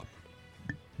washed up.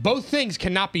 Both things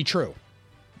cannot be true.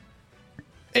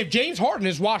 If James Harden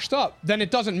is washed up, then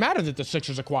it doesn't matter that the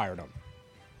Sixers acquired him.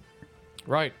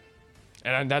 Right.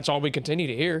 And that's all we continue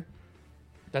to hear.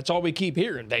 That's all we keep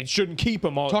hearing. They shouldn't keep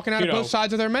him on. Talking out of both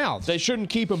sides of their mouths. They shouldn't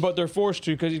keep him, but they're forced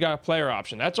to because he's got a player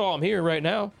option. That's all I'm hearing right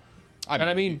now. And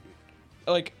I mean,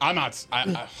 like, I'm not.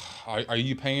 Are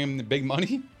you paying him the big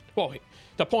money? well,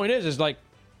 the point is like,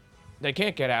 they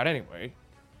can't get out anyway.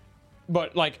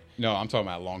 But like, No, I'm talking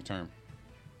about long term.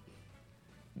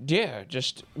 yeah,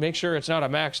 just make sure it's not a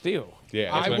max deal.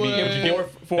 Yeah, I that's what would- I mean. Four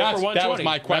for That was 120.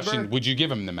 my question. Remember? Would you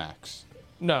give him the max?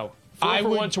 No, four I for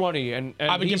would- 120, and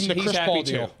I would give he's, him the he's Chris happy Paul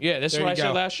too. deal. Yeah, this is There what I you said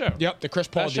go. last show. Yep, the Chris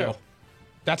Paul Last show. deal.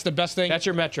 That's the best thing. That's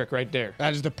your metric right there.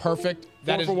 That is the perfect.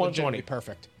 That Four is for 120. legitimately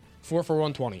perfect. 4 for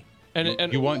 120.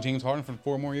 And You want James Harden for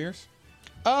 4 more years?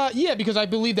 Yeah, because I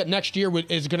believe that next year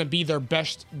is going to be their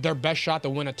best shot to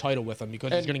win a title with him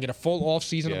because he's going to get a full off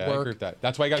season Yeah, of I work. agree with that.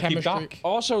 That's why you got to keep chemistry. Doc.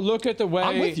 also look at the way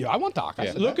I'm with you. I want Doc. I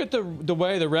said Look that. at the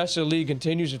way the rest of the league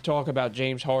continues to talk about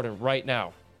James Harden right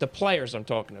now. The players I'm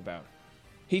talking about.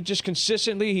 He just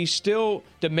consistently, he still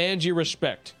demands your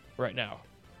respect right now.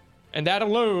 And that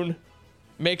alone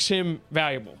makes him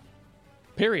valuable.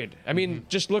 Period. I mean,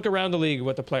 just look around the league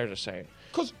what the players are saying.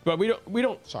 'Cause- But we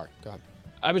don't Sorry, go ahead.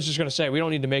 I was just going to say we don't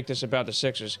need to make this about the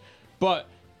Sixers. But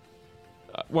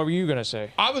what were you going to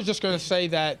say? I was just going to say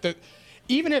that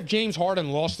even if James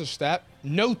Harden lost a step,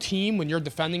 no team, when you're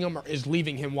defending him, is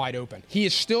leaving him wide open. He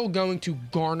is still going to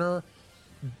garner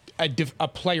a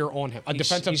player on him, a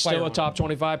defensive He's player. still a on top him.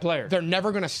 25 player. They're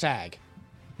never going to sag.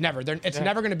 Never. It's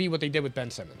never going to be what they did with Ben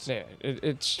Simmons. Yeah,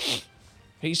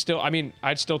 he's still. I mean,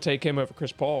 I'd still take him over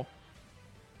Chris Paul.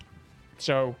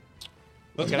 So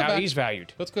Let's look go at how back- he's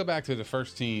valued. Let's go back to the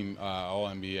first team All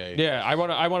NBA. Yeah, I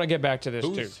want to get back to this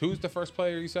too. Who's the first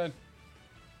player you said?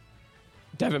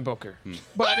 Devin Booker.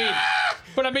 But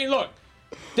I mean, look,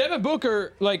 Devin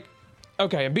Booker, like,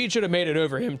 okay, Embiid should have made it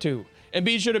over him too.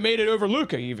 Embiid should have made it over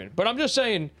Luka even. But I'm just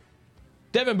saying,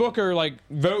 Devin Booker, like,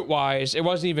 vote-wise, it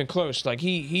wasn't even close. Like,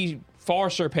 he far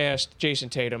surpassed Jason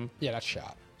Tatum. Yeah, that's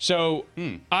shot. So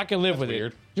I can live with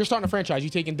Weird. it. You're starting a franchise. You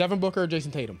taking Devin Booker or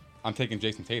Jason Tatum? I'm taking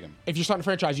Jason Tatum. If you're starting a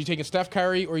franchise, you taking Steph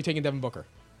Curry or you taking Devin Booker?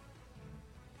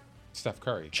 Steph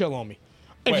Curry. Chill on me.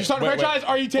 If Wait, you're starting a wait, franchise, wait.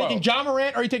 are you taking Whoa. John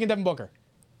Morant or are you taking Devin Booker?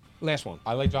 Last one.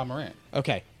 I like John Morant.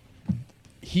 Okay.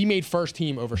 He made first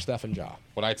team over Steph and Ja.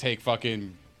 Would I take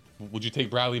would you take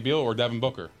Bradley Beal or Devin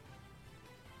Booker?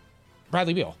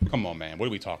 Bradley Beal. Come on, man. What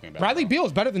are we talking about? Bradley bro? Beal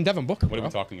is better than Devin Booker. What are bro.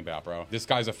 we talking about, bro? This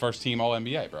guy's a first team All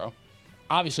NBA, bro.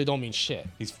 Obviously, don't mean shit.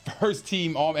 He's first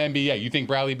team All NBA. You think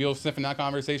Bradley Beal's sniffing that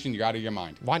conversation? You're out of your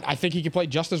mind. Why? I think he could play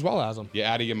just as well as him. You're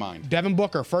out of your mind. Devin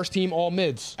Booker, first team all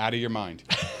mids. Out of your mind.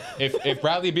 If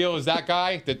Bradley Beal is that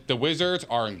guy, the Wizards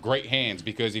are in great hands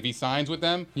because if he signs with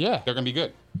them, Yeah. they're gonna be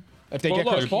good. If they Well, get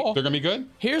look, Chris Paul. They're gonna be good.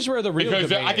 Here's where the real Because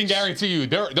debate I can is. guarantee you,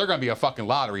 they're gonna be a fucking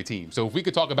lottery team. So if we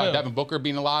could talk about Yeah. Devin Booker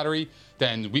being a lottery,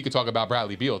 then we could talk about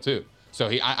Bradley Beal too. So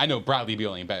I know Bradley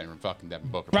Beal ain't better than fucking Devin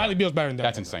Booker. Bradley Beal's better than Devin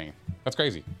That's Booker. insane. That's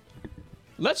crazy.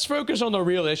 Let's focus on the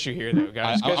real issue here, though,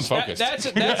 guys. I'm 'cause focused. That's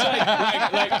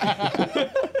like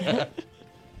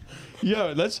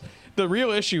yo. The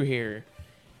real issue here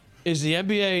is the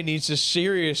NBA needs to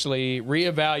seriously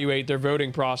reevaluate their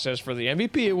voting process for the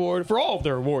MVP award, for all of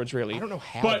their awards, really. I don't know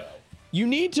how, but though. you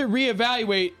need to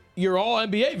reevaluate your All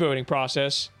NBA voting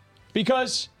process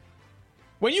because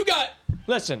when you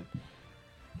listen,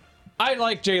 I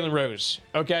like Jalen Rose,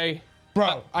 okay?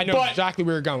 Bro, I know but- exactly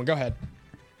where you're going. Go ahead.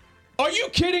 Are you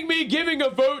kidding me giving a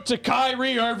vote to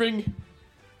Kyrie Irving?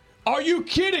 Are you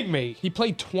kidding me? He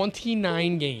played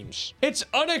 29 games. It's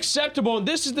unacceptable, and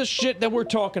this is the shit that we're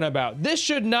talking about. This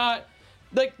should not,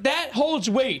 like, that holds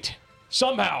weight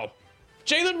somehow.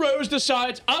 Jalen Rose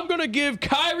decides, I'm going to give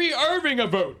Kyrie Irving a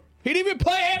vote. He didn't even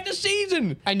play half the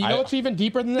season. And you know what's even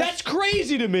deeper than this? That's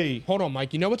crazy to me. Hold on,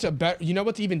 Mike. You know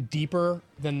what's even deeper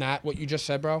than that? What you just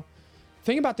said, bro.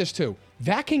 Think about this too.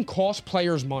 That can cost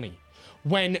players money.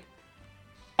 When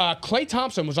Klay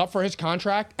Thompson was up for his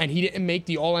contract and he didn't make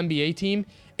the All-NBA team,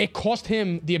 it cost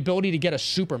him the ability to get a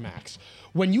supermax.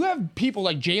 When you have people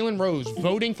like Jalen Rose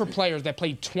voting for players that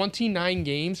played 29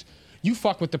 games, you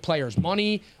fuck with the players'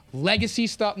 money, legacy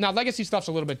stuff. Now, legacy stuff's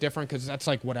a little bit different because that's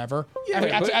like whatever.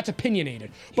 Yeah, That's opinionated.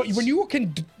 But when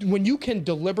you can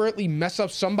deliberately mess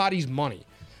up somebody's money,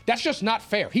 that's just not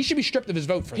fair. He should be stripped of his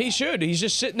vote for that. He should. He's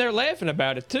just sitting there laughing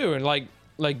about it, too. And, like,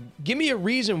 give me a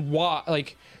reason why,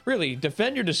 like, really,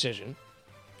 defend your decision.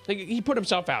 Like, he put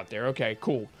himself out there. Okay,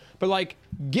 cool. But, like,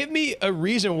 give me a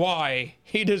reason why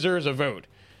he deserves a vote.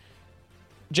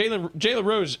 Jalen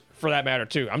Rose, for that matter,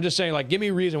 too. I'm just saying, like, give me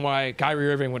a reason why Kyrie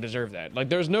Irving would deserve that. Like,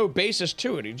 there's no basis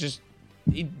to it.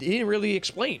 He didn't really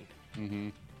explain. Mm-hmm.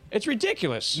 It's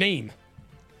ridiculous. Name.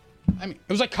 I mean,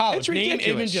 It was like college. It's Name,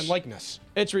 ridiculous. image, and likeness.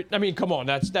 I mean, come on.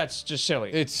 That's just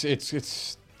silly. it's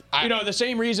You know, the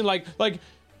same reason, like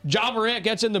John Morant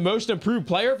gets in the most improved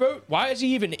player vote. Why is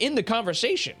he even in the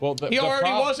conversation? Well, he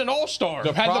already was an all-star.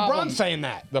 Had problem- LeBron saying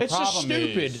that. The It's just problem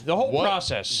stupid, is, the whole what-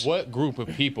 process. What group of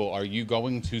people are you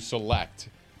going to select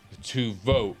to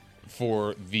vote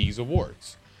for these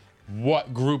awards?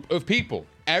 What group of people?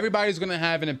 Everybody's going to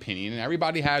have an opinion, and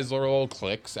everybody has their little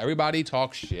cliques. Everybody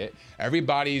talks shit.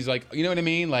 Everybody's like, you know what I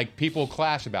mean? Like, people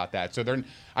clash about that. So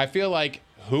I feel like,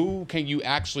 who can you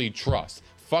actually trust?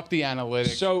 Fuck the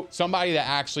analytics. So- somebody that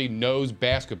actually knows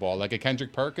basketball, like a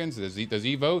Kendrick Perkins, does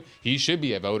he vote? He should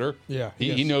be a voter. Yeah,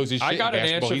 he he is. knows his shit I got in an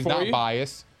basketball. answer He's for not you.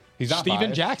 biased. He's not Steven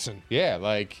biased. Jackson. Yeah,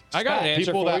 like I got an answer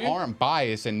people for that you. aren't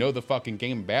biased and know the fucking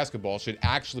game of basketball should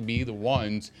actually be the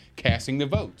ones casting the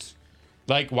votes.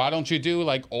 Like, why don't you do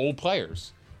like old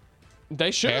players,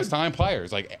 They should. pastime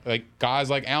players, like guys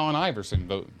like Allen Iverson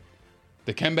voting,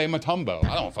 Dikembe Mutombo.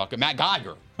 I don't fucking Matt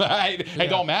Geiger. It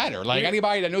don't matter. Like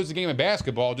anybody that knows the game of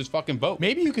basketball, just fucking vote.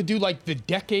 Maybe you could do like the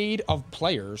decade of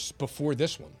players before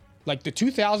this one. Like the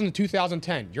 2000 to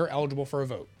 2010, you're eligible for a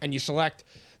vote. And you select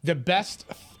the best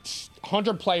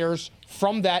 100 players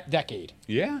from that decade.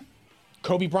 Yeah.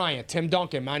 Kobe Bryant, Tim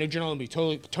Duncan, Manu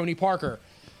Ginobili, Tony Parker.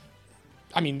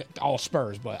 I mean, all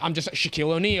Spurs, but I'm just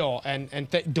Shaquille O'Neal and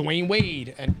Dwayne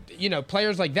Wade and, you know,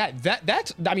 players like that.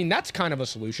 That's kind of a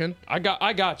solution. I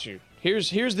got you. Here's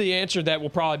the answer that will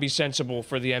probably be sensible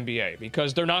for the NBA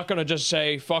because they're not going to just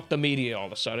say fuck the media all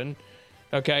of a sudden.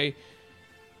 Okay?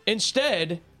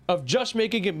 Instead of just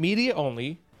making it media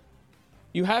only,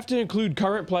 you have to include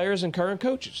current players and current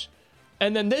coaches.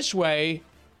 And then this way,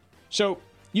 so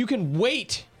you can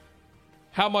weight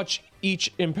how much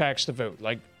each impacts the vote.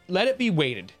 Like, let it be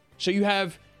weighted. So you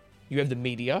have the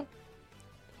media,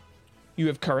 you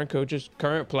have current coaches,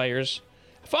 current players.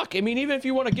 Fuck, I mean, even if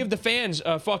you want to give the fans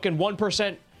a fucking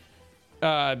 1%,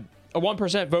 a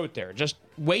 1% vote there, just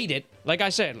weight it. Like I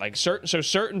said, like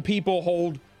certain people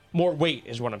hold more weight,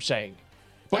 is what I'm saying.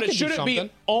 But That it could do shouldn't be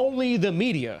something. only the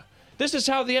media. This is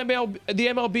how the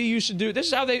MLB used to do it. This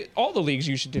is how all the leagues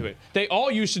used to do it. They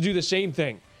all used to do the same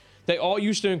thing. They all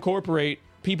used to incorporate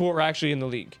people who are actually in the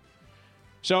league.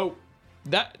 So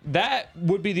that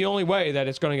would be the only way that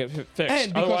it's going to get fixed.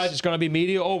 And because- Otherwise, it's going to be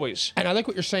media always. And I like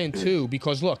what you're saying too,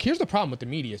 because look, here's the problem with the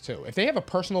media too. If they have a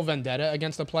personal vendetta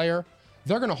against a player,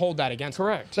 they're going to hold that against them.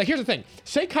 Correct. So like, here's the thing.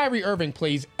 Say Kyrie Irving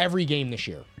plays every game this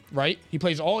year, right? He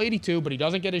plays all 82, but he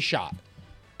doesn't get his shot.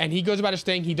 And he goes about his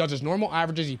thing. He does his normal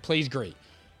averages. He plays great.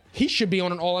 He should be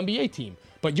on an All-NBA team.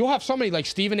 But you'll have somebody like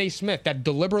Stephen A. Smith that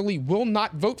deliberately will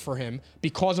not vote for him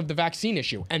because of the vaccine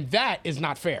issue. And that is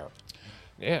not fair.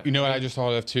 Yeah. You know what I just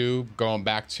thought of too? Going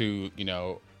back to,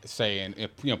 saying,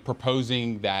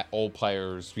 proposing that old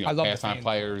players, I love the pastime fan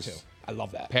players, too. I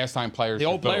love that. pastime players. The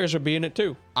old should vote. players are being it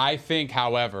too. I think,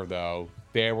 however, though,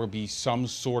 there will be some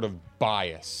sort of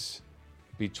bias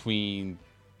between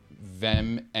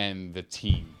them and the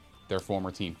team, their former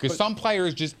team. Because some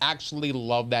players just actually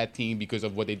love that team because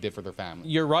of what they did for their family.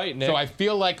 You're right, Nick. So I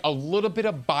feel like a little bit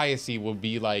of biasy will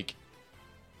be like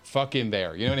fucking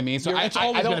there. You know what I mean? So It's I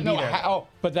always don't gonna know be there. how.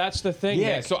 But that's the thing,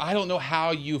 Yeah, Nick. so I don't know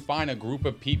how you find a group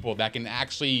of people that can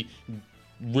actually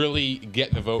really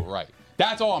get the vote right.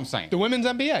 That's all I'm saying. The women's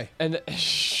NBA. And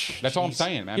That's all I'm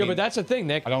saying, man. I yeah, mean, but that's the thing,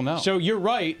 Nick. I don't know. So you're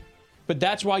right, but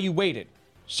that's why you waited.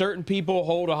 Certain people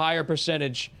hold a higher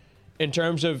percentage in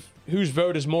terms of whose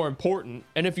vote is more important.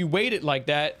 And if you weight it like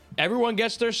that, everyone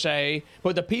gets their say,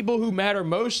 but the people who matter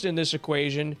most in this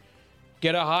equation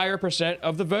get a higher percent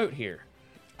of the vote here.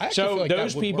 I actually So feel like that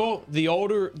those would people,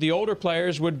 work. the older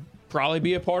players would probably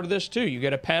be a part of this too. You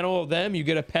get a panel of them, you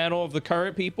get a panel of the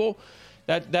current people.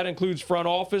 That includes front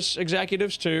office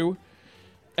executives too.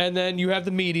 And then you have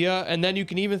the media, and then you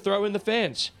can even throw in the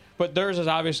fans. But theirs is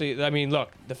obviously, I mean,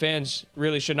 look, the fans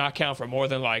really should not count for more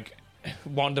than like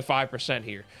 1 to 5%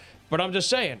 here. But I'm just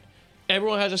saying,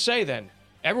 everyone has a say then.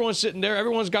 Everyone's sitting there,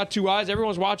 everyone's got two eyes,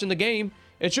 everyone's watching the game.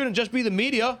 It shouldn't just be the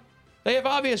media. They have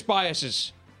obvious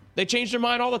biases. They change their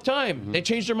mind all the time. They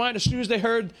changed their mind as soon as they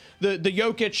heard the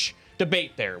Jokic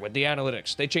debate there with the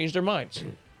analytics. They changed their minds.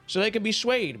 So they can be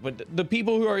swayed. But the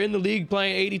people who are in the league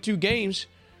playing 82 games,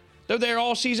 they're there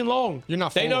all season long. You're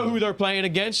not They know fooling who them. they're playing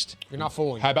against. You're not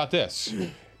fooling. how about this?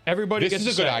 Everybody This gets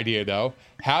is a a good say. idea, though.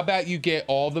 How about you get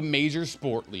all the major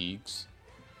sport leagues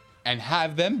and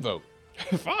have them vote?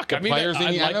 Fuck, I mean, Players in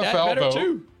I the like that NFL better vote.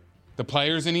 too. The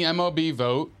players in the MLB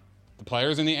vote. The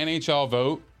players in the NHL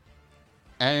vote.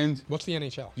 And What's the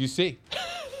NHL? you see.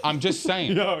 I'm just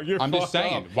saying. No, you're I'm just fucked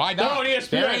saying. up. Why They're not? on ESPN,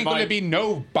 There ain't going to Mike. be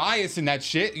no bias in that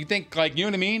shit. You think, like, you know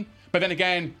what I mean? But then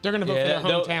again, They're going to vote Yeah, for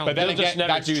their they'll- hometown. but then They'll just again,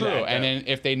 never that's do true. that, And though. then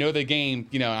if they know the game,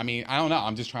 I mean, I don't know.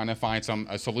 I'm just trying to find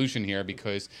a solution here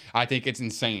because I think it's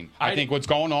insane. I think what's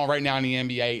going on right now in the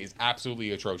NBA is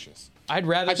absolutely atrocious. I'd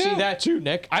rather I see do. that too,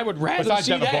 Nick. I would rather Besides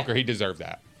see Devin that. Booker, he deserved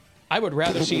that. I would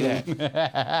rather see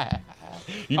that.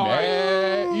 You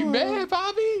mad? You mad,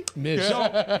 Bobby? Miz.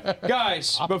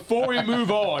 Guys, before we move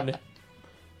on,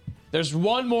 there's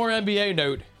one more NBA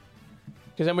note.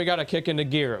 Because then we got to kick into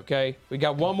gear, okay? We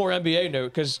got one more NBA note.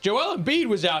 Because Joel Embiid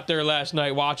was out there last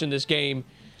night watching this game,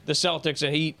 the Celtics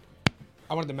and Heat.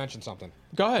 I wanted to mention something.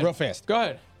 Go ahead. Real fast. Go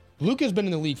ahead. Luka's been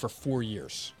in the league for 4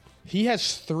 years. He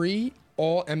has 3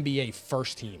 All-NBA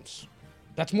first teams.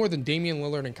 That's more than Damian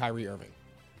Lillard and Kyrie Irving.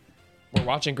 We're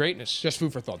watching greatness. Just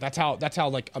food for thought. That's how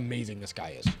like amazing this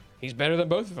guy is. He's better than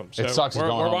both of them. So sucks he's we're,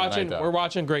 going we're home watching. tonight, though. We're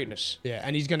watching greatness. Yeah,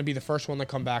 and he's going to be the first one to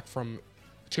come back from.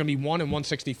 It's going to be 1 and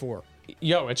 164.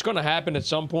 Yo, it's going to happen at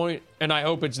some point, and I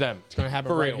hope it's them. It's going to happen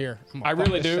For right real. here. I'm I gonna fuck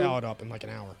really this do. salad up in like an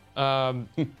hour.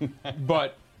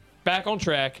 But back on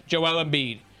track, Joel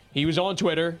Embiid. He was on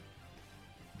Twitter.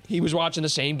 He was watching the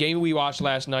same game we watched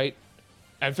last night.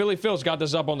 And Philly Phil's got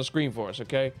this up on the screen for us,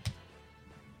 okay?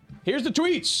 Here's the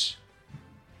tweets.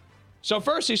 So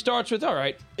first he starts with, all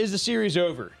right, is the series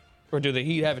over? Or do the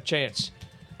Heat have a chance?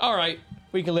 All right,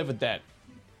 we can live with that.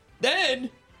 Then,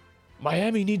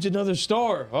 Miami needs another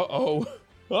star. Uh-oh.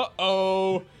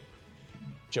 Uh-oh.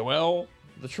 Joel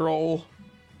the Troll.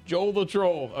 Joel the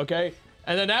Troll, okay?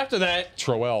 And then after that,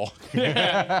 Troel.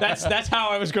 that's how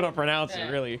I was going to pronounce it,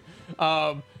 really.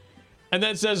 And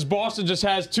then says Boston just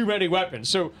has too many weapons.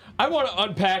 So I want to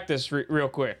unpack this real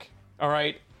quick, all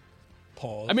right?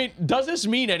 Pause. I mean, does this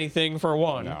mean anything for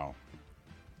one? No.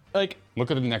 Like Look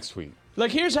at the next tweet.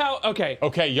 here's how, okay,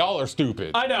 Okay, y'all are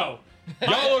stupid. I know.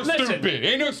 Y'all are Listen, stupid.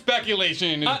 Ain't no speculation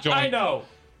in this joint. I know.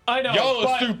 I know. Y'all are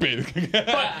but, stupid.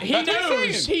 But he That's what I'm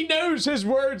knows. saying. He knows his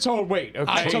words hold weight.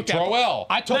 Okay. I took that. Troel.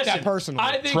 I took Listen, that personally.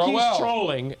 I think Troel. he's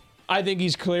trolling. I think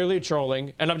he's clearly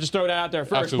trolling, and I'm just throwing that out there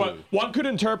first. Absolutely. But one could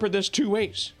interpret this two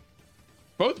ways,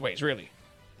 both ways, really.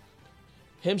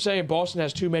 Him saying Boston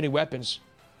has too many weapons.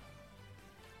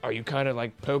 Are you kind of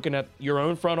like poking at your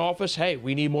own front office? Hey,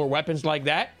 we need more weapons like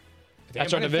that.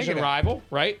 That's our might have division figured that. rival,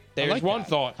 right? There's like one that.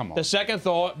 thought. Come on. The second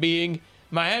thought being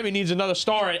Miami needs another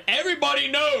star, and everybody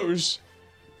knows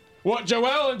what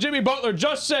Joel and Jimmy Butler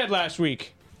just said last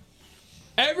week.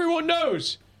 Everyone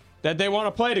knows that they want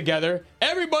to play together.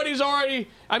 Everybody's already.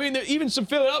 I mean, even some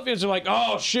Philadelphians are like,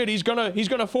 "Oh shit, he's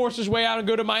gonna force his way out and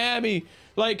go to Miami."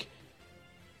 Like,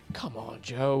 come on,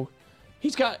 Joe.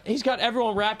 He's got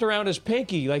everyone wrapped around his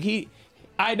pinky. Like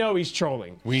I know he's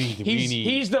trolling.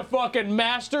 He's the fucking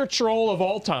master troll of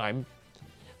all time.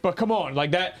 But come on,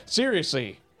 like that.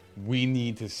 Seriously. We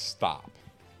need to stop.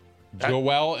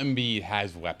 Joel Embiid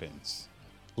has weapons.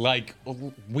 Like,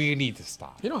 we need to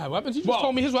stop. You don't have weapons. You just Well-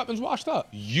 told me his weapons washed up.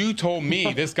 You told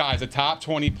me this guy's a top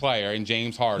 20 player in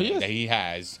James Harden He is. that he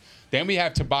has. Then we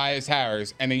have Tobias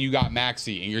Harris, and then you got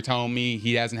Maxey, and you're telling me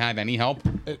he doesn't have any help?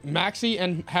 Maxey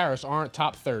and Harris aren't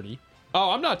top 30.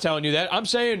 Oh, I'm not telling you that. I'm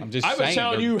saying. I'm just I was saying,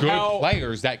 telling they're you good how.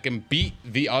 players that can beat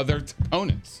the other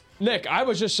opponents. Nick, I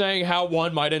was just saying how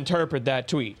one might interpret that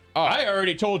tweet. Oh. I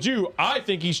already told you. I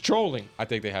think he's trolling. I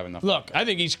think they have enough. Look, I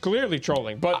think he's clearly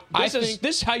trolling. But I this is think-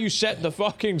 this is how you set the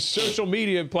fucking social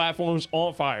media platforms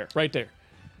on fire, right there.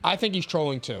 I think he's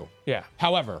trolling too. Yeah.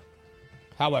 However,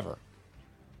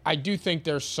 I do think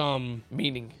there's some.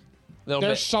 Meaning. Little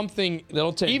There's bit. something.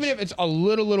 Little tinge. Even if it's a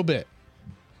little bit,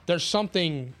 there's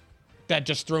something that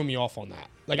just threw me off on that.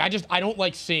 Like I don't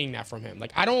like seeing that from him.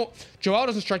 Like Joel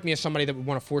doesn't strike me as somebody that would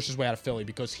want to force his way out of Philly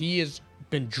because he has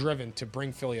been driven to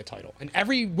bring Philly a title. And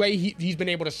every way he's been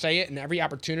able to say it and every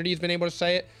opportunity he's been able to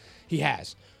say it, he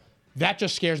has. That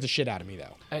just scares the shit out of me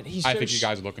though. And he's I so think you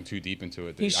guys are looking too deep into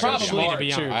it. He's I gotta be probably honest.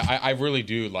 to be too. honest. I really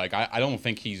do. Like, I don't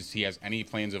think he has any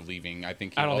plans of leaving. I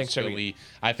think he I don't loves think so Philly.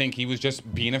 I think he was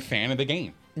just being a fan of the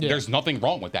game. Yeah. There's nothing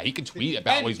wrong with that. He can tweet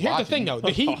about And what he's here's watching. the thing though,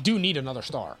 the Heat do need another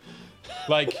star.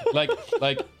 Like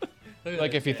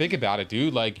if you think about it,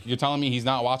 dude, like you're telling me he's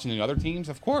not watching the other teams?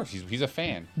 Of course, he's a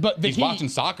fan. But the he's Heat- watching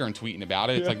soccer and tweeting about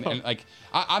it. It's like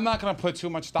I'm not gonna put too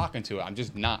much stock into it. I'm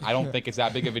just not. I don't think it's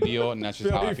that big of a deal, and that's just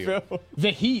how I feel.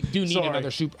 The Heat do need Sorry.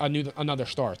 another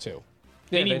star too.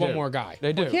 They Yeah, need they one do. more guy.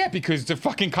 They do. Yeah, because the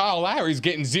fucking Kyle Lowry's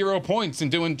getting 0 points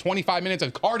and doing 25 minutes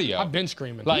of cardio. I've been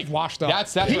screaming. Like, He's washed up.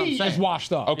 that's what I'm He saying. is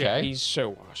washed up. Okay. Yeah, he's so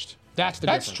washed. That's the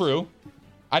That's difference. true.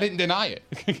 I didn't deny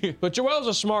it. But Joel's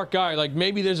a smart guy. Like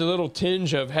maybe there's a little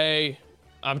tinge of, hey,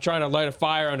 I'm trying to light a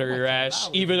fire under your ass,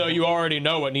 even though you already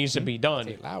know what needs to be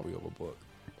done. Lowry over Book.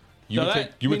 You No, would that-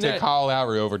 take, you would I mean, take that- Kyle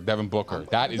Lowry over Devin Booker.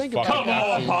 That is think fucking about Come on,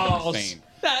 absolutely Pauls. insane.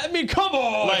 I mean, come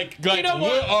on. Like you know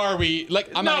what are we? Like,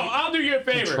 I'm No, not even- I'll do you a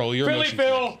favor. Control your Philly emotions,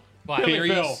 Phil. Nick. Why? Philly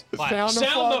Phil. Theories. Why? Sound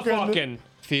the fucking.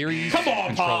 theories. Come on,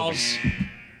 control Pauls.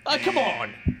 Come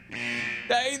on.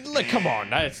 Look, come on.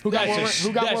 That's got more just,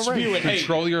 who got that's more rings? spewing hate.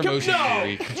 Control your Come- emotions, No,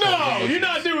 Theory. Control your no, you're emotions.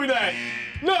 not doing that.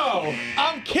 No.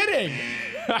 I'm kidding.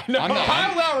 I know. I'm not.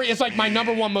 Kyle Lowry is like my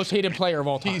 #1 most hated player of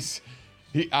all time.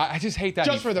 I just hate that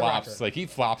Just he for the flops. record. Like he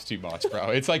flops too much,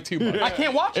 bro. It's like too much. I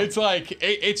can't watch him. It's like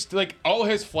it's like all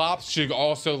his flops should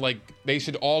also like they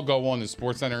should all go on the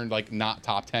Sports Center and like not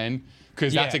top 10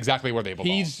 because that's Yeah. exactly where they belong.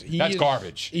 He That's is-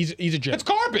 garbage. He's a joke. It's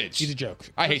garbage. He's a joke.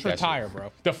 I hate Just that. retire, shit.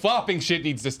 bro. The flopping shit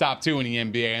needs to stop too in the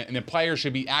NBA, and the players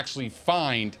should be actually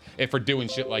fined if we're doing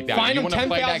shit like that. Fine you them wanna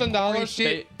play that $10,000, corny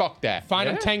shit? Fuck that. Find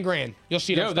him Yeah. 10 grand. You'll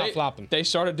see them Yo, stop flopping. They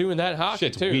started doing that in hockey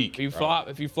Shit's too. weak,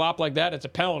 If you flop like that, it's a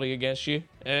penalty against you,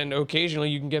 and occasionally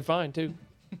you can get fined too.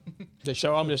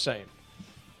 So I'm just saying.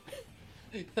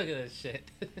 Look at this shit.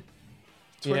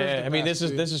 Yeah, the I mean best,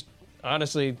 dude. this is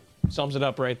honestly sums it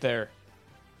up right there.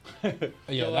 Yeah,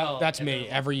 Joel, that's and me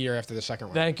then- every year after the second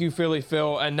round. Thank you, Philly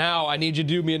Phil. And now I need you to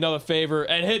do me another favor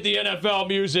and hit the NFL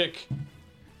music.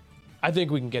 I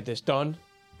think we can get this done.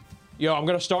 Yo, I'm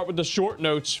gonna start with the short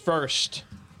notes first,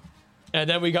 and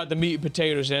then we got the meat and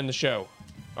potatoes to end the show.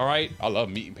 All right. I love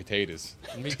meat and potatoes.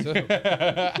 Me too.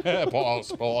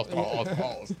 Pause.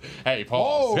 Hey, pause.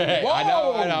 Whoa, Hey, whoa.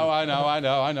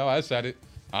 I know. I said it.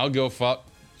 I'll go fuck.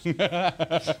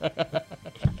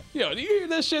 Yo, do you hear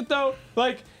this shit though?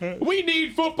 Like, we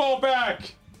need football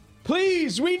back.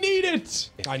 Please, we need it.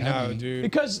 I know, dude.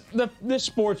 Because this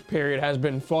sports period has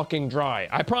been fucking dry.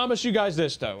 I promise you guys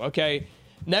this though, okay?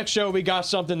 Next show we got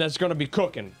something that's gonna be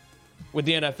cooking with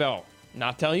the NFL.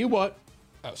 Not telling you what,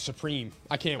 Supreme.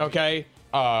 I can't wait. okay?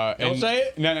 Don't say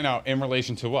it? No. In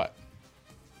relation to what?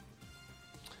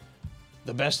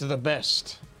 The best of the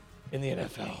best. in the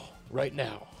NFL right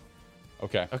now.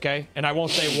 Okay. Okay? And I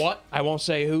won't say what. I won't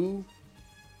say who.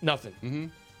 Nothing. Mm-hmm.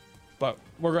 But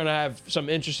we're going to have some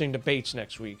interesting debates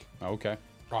next week. Okay.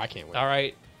 Oh, I can't wait. All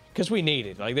right? Because we need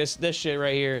it. Like, this shit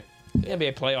right here, the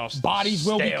NBA playoffs. Bodies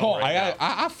will be stale caught. right now.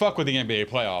 I fuck with the NBA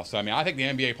playoffs. I mean, I think the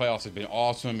NBA playoffs have been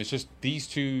awesome. It's just these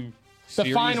two The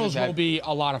series finals have- will be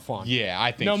a lot of fun. Yeah,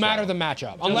 I think No so. matter the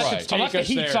matchup. Unless, Right. unless the Take us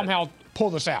Heat there. somehow pull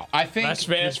this out. I think Let's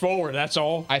fast forward. That's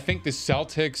all. I think the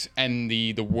Celtics and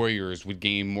the Warriors would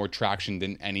gain more traction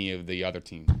than any of the other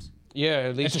teams. Yeah,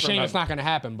 at least It's a from shame it's not going to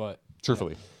happen, but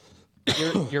Truthfully.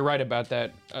 You're right about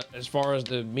that, as far as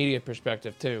the media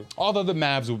perspective, too. Although the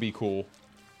Mavs would be cool,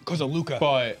 because of Luka.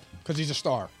 but Because he's a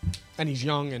star. And he's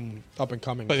young and up and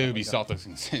coming. it would be Celtics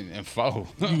and foe.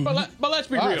 But let's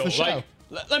be All right, real. for sure.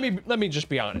 Like, let me just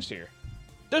be honest here.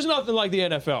 There's nothing like the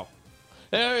NFL.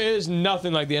 There is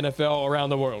nothing like the NFL around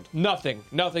the world. Nothing.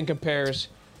 Nothing compares.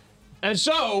 And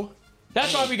so,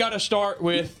 that's why we got to start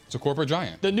with It's a corporate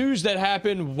giant. the news that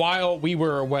happened while we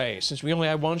were away. Since we only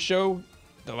had one show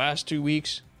the last 2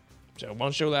 weeks. So,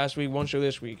 one show last week, one show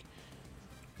this week.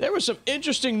 There was some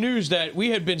interesting news that we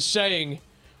had been saying.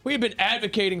 We had been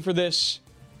advocating for this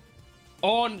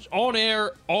on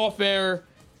air, off air.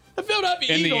 The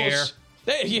Philadelphia In the Eagles.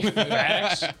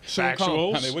 Facts.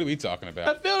 Factuals. I mean, what are we talking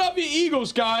about? The Philadelphia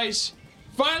Eagles, guys,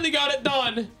 finally got it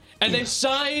done, and they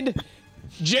signed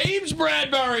James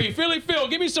Bradbury. Philly Phil,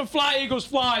 give me some Fly Eagles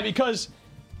Fly, because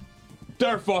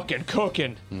they're fucking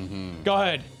cooking. Go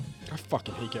ahead. I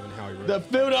fucking hate Kevin Howie. The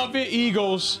Philadelphia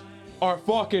Eagles are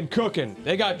fucking cooking.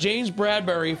 They got James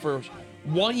Bradbury for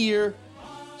 1 year,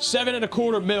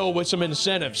 $7.25 million with some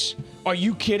incentives. Are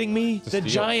you kidding me? The steal.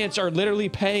 Giants are literally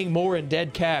paying more in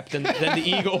dead cap than the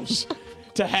Eagles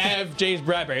to have James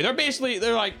Bradbury.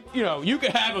 They're like, you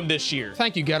could have him this year.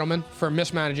 Thank you, Gettleman, for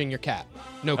mismanaging your cap.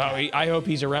 No cap. I hope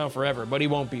he's around forever, but he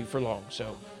won't be for long.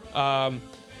 So,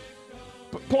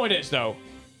 point is though,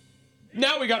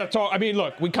 now we got to talk. I mean,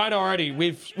 look, we kind of already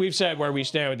we've said where we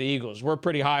stand with the Eagles. We're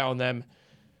pretty high on them,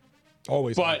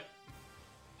 Always. but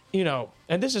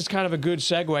and this is kind of a good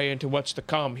segue into what's to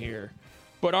come here.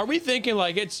 But are we thinking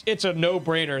like it's a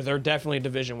no-brainer? They're definitely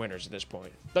division winners at this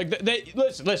point. Like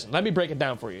listen. Let me break it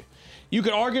down for you. You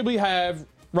could arguably have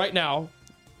right now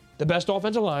the best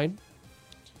offensive line.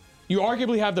 You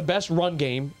arguably have the best run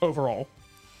game overall.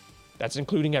 That's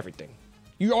including everything.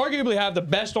 You arguably have the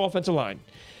best offensive line.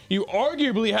 You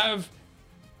arguably have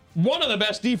one of the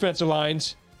best defensive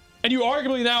lines, and you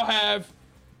arguably now have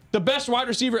the best wide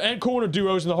receiver and corner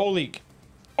duos in the whole league.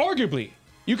 Arguably,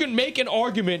 you can make an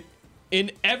argument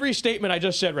in every statement I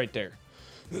just said right there.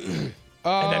 And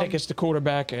then it gets to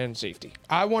quarterback and safety.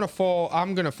 I'm going to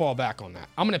fall back on that.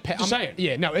 I'm going to saying.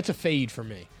 Yeah, no, it's a fade for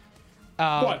me.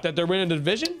 What, that they're winning the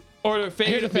division? Or they're Here's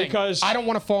favored the thing. because... I don't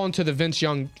want to fall into the Vince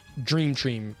Young dream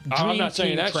team. I'm not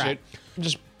saying that trap. shit. I'm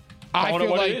just I calling it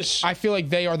feel what like it is. I feel like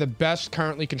they are the best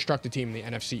currently constructed team in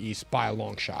the NFC East by a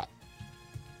long shot.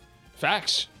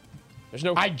 Facts. There's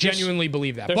no... I genuinely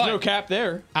believe that. There's but no cap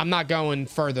there. I'm not going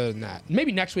further than that.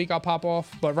 Maybe next week I'll pop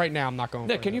off, but right now I'm not going.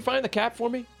 Nick, can you find the cap for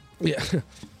me? Yeah.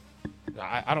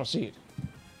 I don't see it.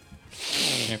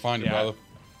 Can't find it, Yeah. brother.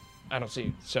 I don't see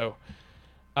it. So,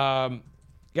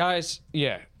 guys,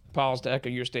 pause to echo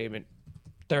your statement.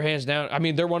 They're hands down. I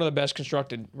mean, they're one of the best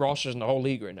constructed rosters in the whole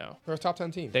league right now. They're a top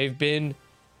 10 team. They've been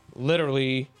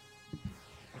literally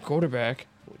a quarterback,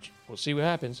 which we'll see what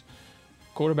happens.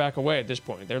 Quarterback away at this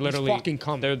point. They're literally fucking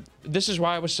coming. This is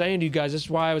why I was saying to you guys. This is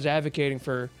why I was advocating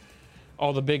for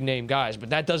all the big name guys. But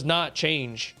that does not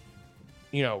change.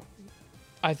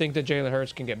 I think that Jalen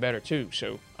Hurts can get better too.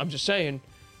 So I'm just saying,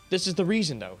 this is the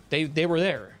reason though. They were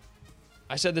there.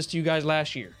 I said this to you guys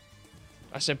last year.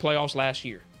 I said playoffs last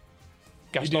year.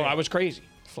 Guys thought I was crazy.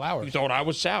 Flowers. You thought I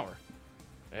was sour,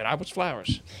 and I was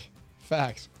flowers.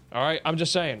 Facts. All right, I'm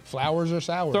just saying. Flowers or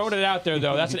sours? Throwing it out there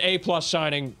though. That's an A+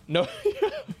 signing. No.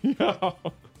 Yo.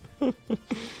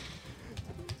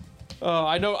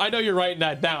 I know you're writing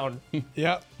that down,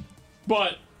 Yep.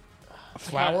 but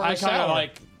Flower or I kind sour? of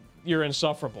like you're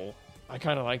insufferable. I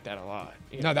kind of like that a lot.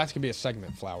 Yeah. No, that's gonna be a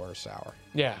segment. Flower or sour.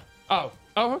 Yeah. Oh,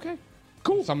 okay.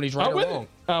 Cool. Somebody's right I'm or with wrong.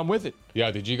 it. I'm with it. Yeah,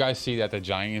 did you guys see that the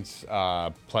Giants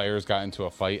players got into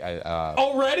a fight?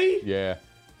 Already? Yeah.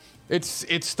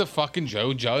 It's the fucking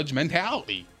Joe Judge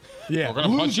mentality. Yeah. We're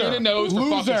going to punch you in the nose for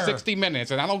fucking Loser. 60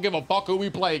 minutes, and I don't give a fuck who we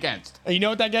play against. And you know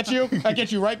what that gets you? That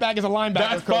gets you right back as a linebacker.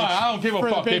 That's coach fine. I don't give a for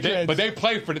the fuck. Patriots. But they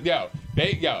play for the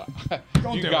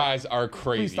you do it. guys are Please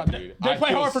crazy, stop. dude. They I play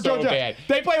feel hard for so Joe Judge. bad.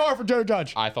 They play hard for Joe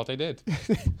Judge. I thought they did.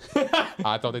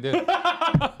 I thought they did.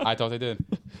 I thought they did.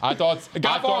 I thought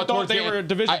thought towards they the were end-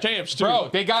 division champs, too. Bro,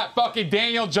 they got fucking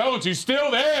Daniel Jones, who's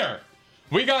still there.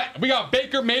 We got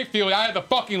Baker Mayfield out of the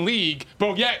fucking league,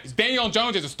 but yet Daniel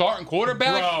Jones is a starting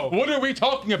quarterback. Bro. What are we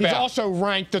talking about? He's also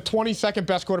ranked the 22nd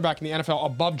best quarterback in the NFL,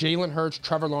 above Jalen Hurts,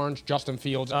 Trevor Lawrence, Justin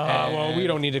Fields. Well, we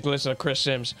don't need to listen to Chris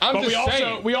Sims. I'm but just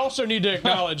saying. we also need to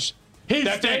acknowledge He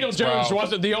that Daniel stinks, Jones bro.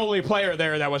 wasn't the only player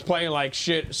there that was playing like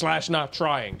shit / not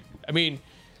trying. I mean,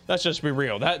 let's just be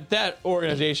real. That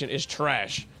organization is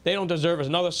trash. They don't deserve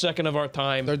another second of our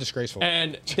time. They're disgraceful.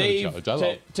 And Dave,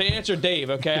 to answer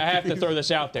Dave, okay, I have to throw this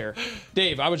out there.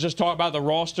 Dave, I was just talking about the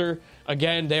roster.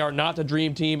 Again, they are not the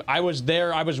dream team. I was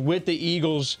there. I was with the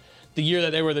Eagles the year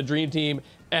that they were the dream team,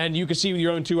 and you could see with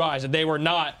your own two eyes that they were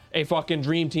not a fucking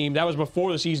dream team. That was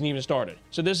before the season even started.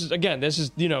 So this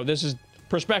is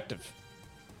perspective.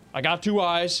 I got two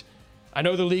eyes. I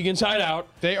know the league inside out.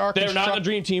 They're not the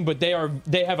dream team, but they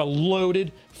have a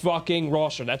loaded fucking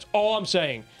roster. That's all I'm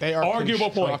saying. They are arguable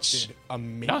points.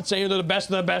 Amazing. Not saying they're the best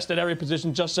of the best at every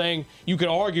position, just saying you could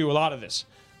argue a lot of this.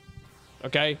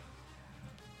 Okay?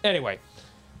 Anyway,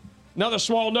 another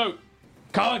small note.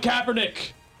 Colin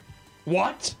Kaepernick.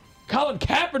 What? Colin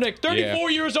Kaepernick,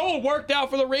 34 years old, worked out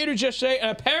for the Raiders yesterday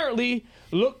and apparently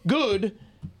looked good.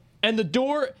 And the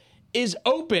door is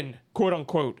open, quote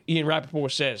unquote, Ian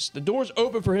Rappaport says. The door's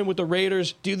open for him with the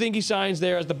Raiders. Do you think he signs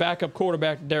there as the backup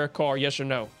quarterback to Derek Carr, yes or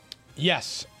no?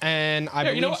 Yes, and I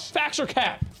believe... You know what? Facts or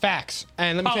cap? Facts.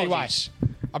 And let me tell you why. Apologies.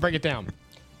 I'll break it down.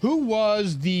 Who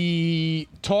was the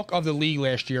talk of the league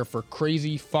last year for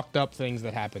crazy, fucked up things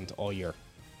that happened all year?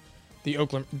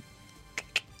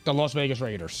 The Las Vegas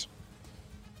Raiders.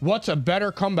 What's a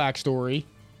better comeback story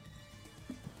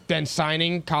than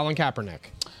signing Colin Kaepernick?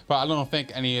 But I don't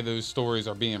think any of those stories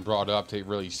are being brought up to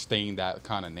really stain that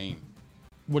kind of name.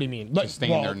 What do you mean?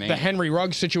 Stain their name. The Henry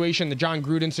Ruggs situation, the John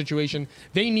Gruden situation,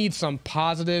 they need some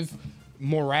positive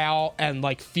morale and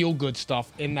like feel good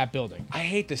stuff in that building. I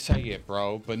hate to say it,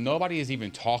 bro, but nobody is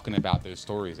even talking about those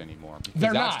stories anymore. Because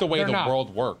They're that's not. the way They're the not.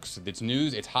 world works. It's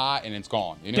news, it's hot, and it's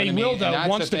gone. You know They what I mean? will, And though, that's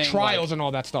once the thing, trials like, and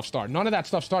all that stuff start. None of that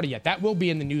stuff started yet. That will be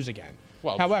in the news again.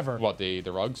 well, However, what the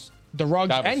Ruggs? the Ruggs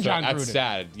That was and sad. John That's Gruden.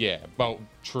 sad, yeah, but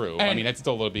true. I And- mean, that's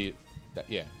still a little bit,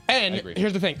 yeah. I And agree.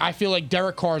 here's the thing. I feel like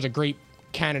Derek Carr is a great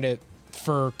candidate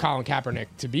for Colin Kaepernick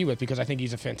to be with because I think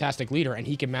he's a fantastic leader and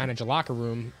he can manage a locker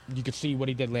room. You could see what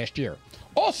he did last year.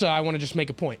 Also, I want to just make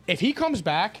a point. If he comes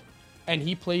back and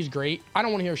he plays great, I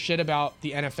don't want to hear shit about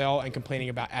the NFL and complaining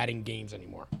about adding games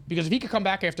anymore. Because if he could come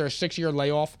back after a 6-year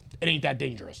layoff, it ain't that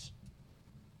dangerous.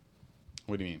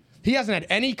 What do you mean? He hasn't had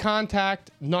any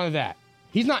contact, none of that.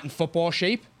 He's not in football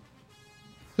shape.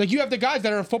 Like, you have the guys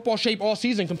that are in football shape all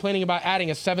season complaining about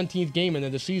adding a 17th game into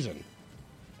the season.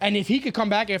 And if he could come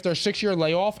back after a 6-year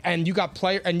layoff and you got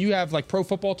and you have like Pro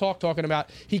Football Talk talking about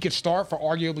he could start for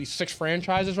arguably 6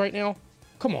 franchises right now,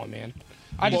 come on, man.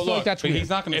 I just feel like that's but weird. he's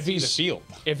not going to If see the he's- field.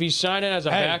 If he's signing as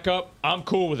a Hey. backup, I'm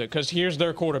cool with it because here's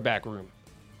their quarterback room.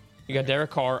 You got Derek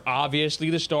Carr,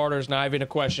 obviously the starter is not even a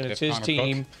question. It's his Connor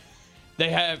team. Cook. They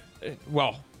have,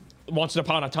 once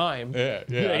upon a time. Yeah,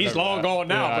 I he's remember long that. gone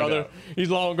now, Yeah, I brother. know. He's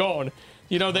long gone.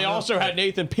 You know, they also had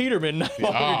Nathan Peterman not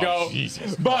long Oh, ago.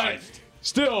 Jesus but Christ.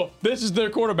 still, this is their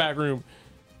quarterback room.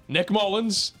 Nick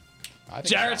Mullins, I think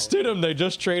Jarrett so. Stidham, they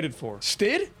just traded for.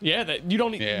 Stid? Yeah, you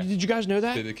don't. Yeah. Did you guys know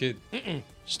that? Did the kid.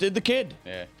 Stid the kid.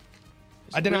 Yeah.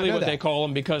 I did not really know what that. they call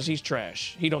him because he's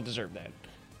trash. He don't deserve that.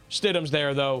 Stidham's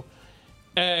there though,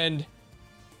 and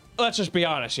let's just be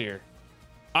honest here.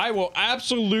 I will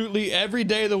absolutely every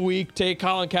day of the week take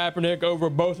Colin Kaepernick over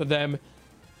both of them,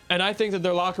 and I think that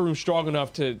their locker room's strong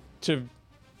enough to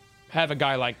have a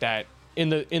guy like that in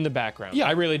the background. Yeah.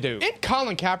 I really do. In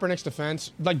Colin Kaepernick's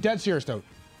defense, like dead serious though,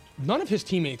 none of his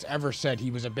teammates ever said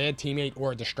he was a bad teammate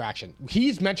or a distraction.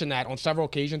 He's mentioned that on several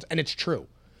occasions, and it's true.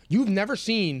 You've never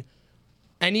seen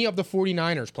any of the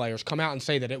 49ers players come out and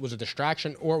say that it was a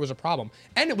distraction or it was a problem.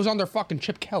 And it was under fucking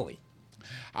Chip Kelly.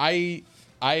 I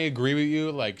agree with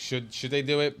you. Like, should they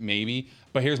do it? Maybe.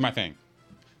 But here's my thing.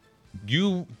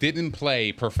 You didn't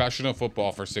play professional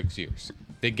football for 6 years.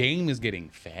 The game is getting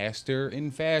faster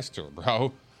and faster,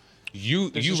 bro.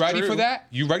 You is ready true. for that?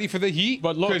 You ready for the heat?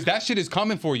 But look- because that shit is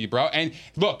coming for you, bro. And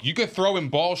look, you could throw in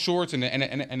ball shorts and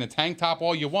a tank top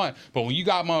all you want, but when you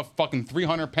got motherfucking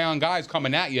 300-pound guys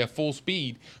coming at you at full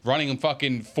speed, running them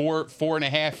fucking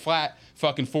 4.5 flat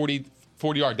fucking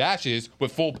 40-yard dashes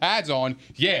with full pads on,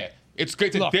 yeah, it's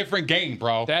a Look, different game,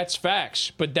 bro. That's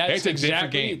facts, but It's a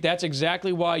different game. that's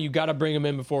exactly why you got to bring them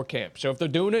in before camp. So if they're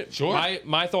doing it, Sure.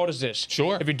 my thought is this: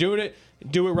 Sure. if you're doing it,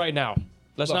 do it right now.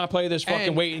 Let's not play this fucking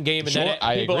and- waiting game and Sure, then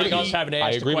I people agree. like us having to I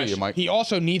ask the agree with you, question. Mike. He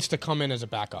also needs to come in as a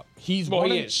backup. He's Well,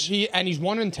 one he in- is. he's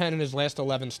 1-10 in his last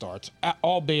 11 starts,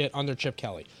 albeit under Chip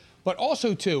Kelly. But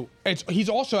also too, he's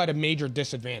also at a major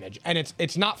disadvantage, and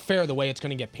it's not fair the way it's going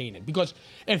to get painted. Because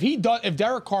if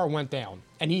Derek Carr went down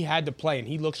and he had to play and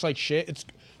he looks like shit,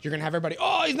 you're going to have everybody,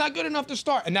 oh, he's not good enough to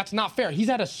start, and that's not fair. He's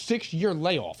had a 6-year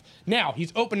layoff. Now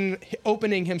he's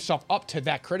opening himself up to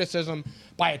that criticism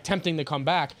by attempting to come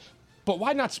back. But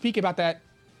why not speak about that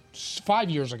 5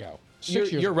 years ago?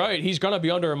 6 years You're ago? right. He's going to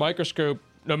be under a microscope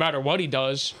no matter what he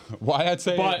does. Why I'd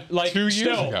say But like 2 years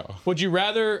still, ago. would you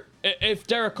rather if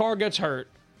Derek Carr gets hurt?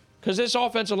 Because this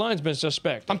offensive line's been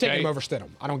suspect. I'm taking okay? him over Stidham.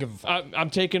 I don't give a fuck.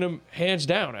 I'm taking him hands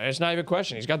down. It's not even a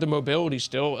question. He's got the mobility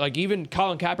still. Like even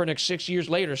Colin Kaepernick 6 years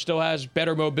later still has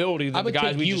better mobility I than the would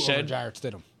guys take we you just over said. Jarrett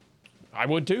Stidham. I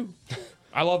would too.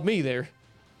 I love me there.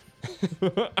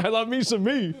 I love me some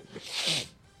me.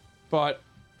 But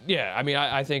yeah, I mean,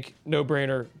 I think no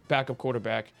brainer backup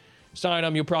quarterback. Sign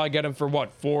him. You'll probably get him for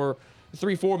what, 4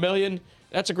 million?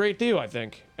 That's a great deal, I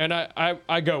think, and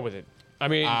I go with it. I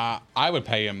mean, I would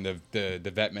pay him the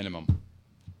vet minimum.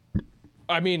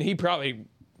 I mean,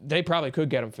 they probably could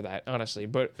get him for that, honestly.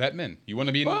 But Vetman, you want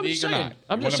to be in Well, the I'm league just or saying. not?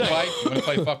 I'm you just want to saying. play? You want to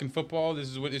play fucking football?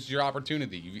 This is your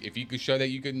opportunity. If you could show that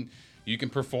you can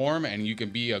perform and you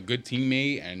can be a good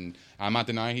teammate, and I'm not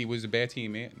denying he was a bad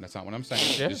teammate. That's not what I'm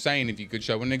saying. Yeah. Just saying if you could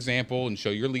show an example and show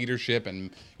your leadership and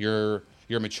your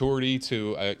maturity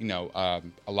to a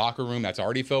locker room that's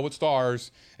already filled with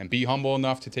stars and be humble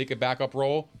enough to take a backup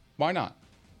role, why not?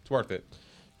 It's worth it.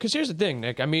 because here's the thing,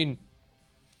 Nick. I mean,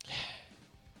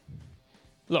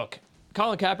 look,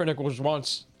 Colin Kaepernick was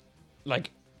once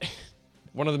like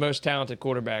one of the most talented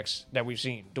quarterbacks that we've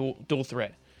seen, dual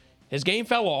threat. His game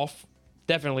fell off,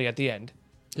 definitely at the end.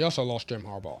 He also lost Jim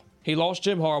Harbaugh. He lost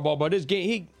Jim Harbaugh, but his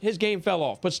game fell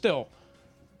off. But still,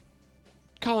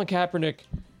 Colin Kaepernick,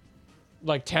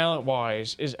 like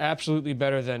talent-wise, is absolutely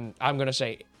better than, I'm going to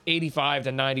say, 85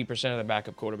 to 90% of the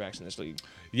backup quarterbacks in this league.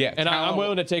 Yeah, And I'm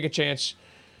willing to take a chance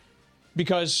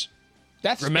because,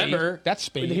 That's remember, speed. That's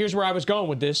speed. here's where I was going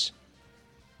with this.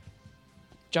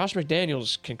 Josh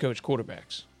McDaniels can coach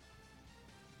quarterbacks,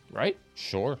 right?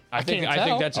 Sure. I think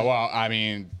tell. that's Oh, well, I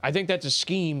mean, I think that's a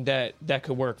scheme that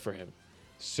could work for him.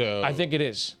 so I think it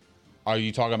is. Are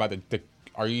you talking about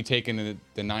are you taking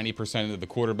the 90% of the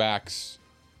quarterbacks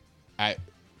at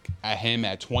him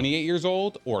at 28 years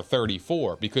old or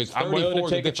 34? Because I'm willing to 34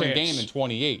 is a take a different game chance. than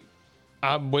 28.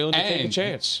 I'm willing to take a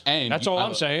chance. And That's all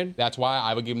I'm saying. That's why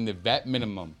I would give him the vet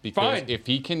minimum, because Fine. if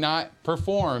he cannot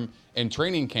perform in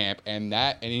training camp and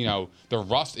the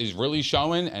rust is really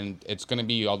showing and it's going to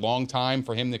be a long time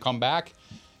for him to come back,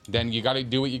 then you got to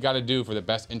do what you got to do for the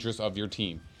best interest of your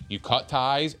team. You cut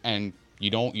ties and you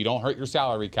don't hurt your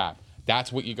salary cap.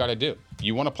 That's what you got to do.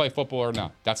 You want to play football or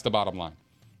not? That's the bottom line.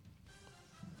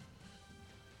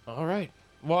 All right.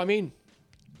 Well, I mean,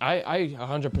 I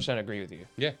 100% agree with you.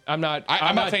 Yeah. I'm not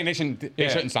saying they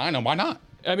shouldn't sign him. Why not?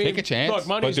 I mean, take a chance. look,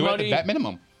 money's but do it at money. the vet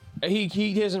minimum.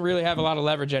 He doesn't really have a lot of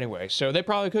leverage anyway, so they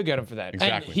probably could get him for that.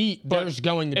 Exactly. And there's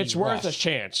going to be It's worth a rust.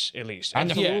 chance, at least.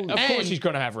 Absolutely. Yeah, of course And- he's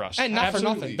going to have rust. And not for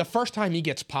Absolutely. nothing. The first time he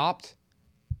gets popped,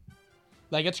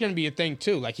 like, it's going to be a thing,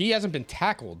 too. Like, he hasn't been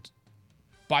tackled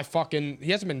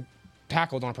he hasn't been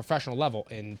tackled on a professional level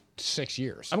in 6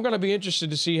 years. I'm going to be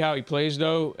interested to see how he plays,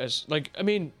 though. I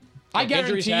injuries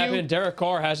guarantee you- happen. Derek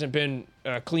Carr hasn't been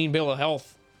a clean bill of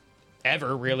health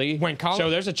ever, really. So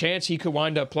there's a chance he could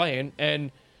wind up playing,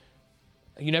 and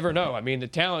you never know. I mean, the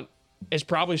talent is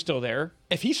probably still there.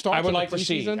 If he starts I would in the like to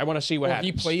see. preseason, I want to see what or happens.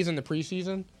 If he plays in the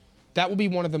preseason, that will be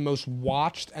one of the most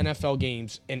watched NFL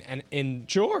games in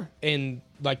Sure. in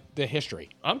like the history.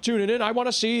 I'm tuning in. I want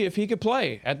to see if he could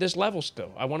play at this level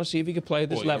still. I want to see if he could play at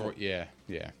this level. Yeah.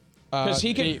 Because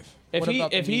he can. Dave, If what he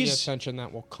about the if media he's attention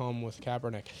that will come with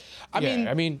Kaepernick?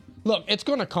 I mean, Look, it's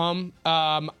going to come.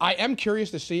 I am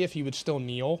curious to see if he would still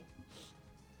kneel.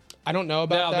 I don't know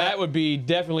about now that would be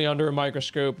definitely under a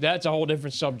microscope. That's a whole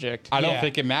different subject. I don't Yeah.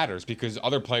 think it matters because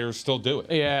other players still do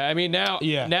it. Yeah, I mean now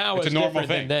Yeah. now It's it's a normal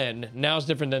different than then. Now it's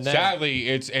different than then. Sadly,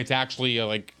 it's actually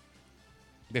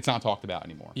it's not talked about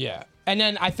anymore. Yeah. And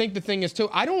then I think the thing is, too,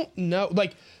 I don't know.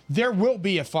 Like, there will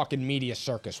be a fucking media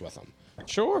circus with him.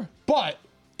 Sure. But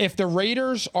if the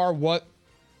Raiders are what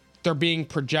they're being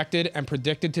projected and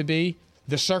predicted to be,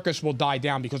 the circus will die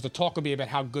down because the talk will be about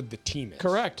how good the team is.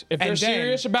 Correct. If they're And then-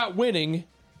 serious about winning,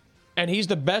 and he's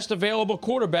the best available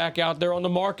quarterback out there on the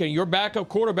market, and your backup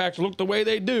quarterbacks look the way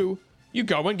they do, you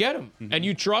go and get him. And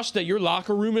you trust that your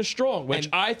locker room is strong, which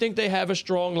And- I think they have a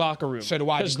strong locker room. So do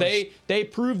I, Because because- they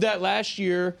proved that last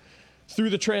year through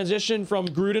the transition from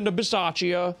Gruden to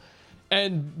Bisaccia,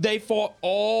 and they fought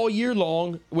all year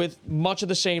long with much of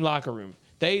the same locker room.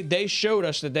 They showed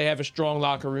us that they have a strong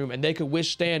locker room and they could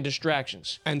withstand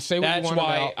distractions. And say what you That's want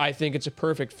why about- I think it's a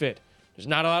perfect fit. There's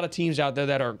not a lot of teams out there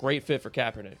that are a great fit for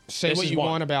Kaepernick. Say This what is you one.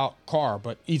 want about Carr,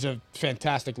 but he's a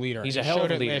fantastic leader. He's He a hell of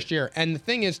showed a it leader. last year. And the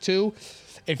thing is, too,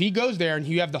 if he goes there and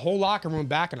you have the whole locker room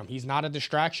backing him, he's not a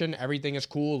distraction. Everything is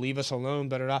cool. Leave us alone.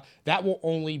 That will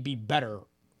only be better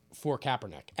for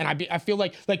Kaepernick. And I feel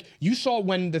like you saw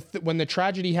when the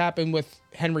tragedy happened with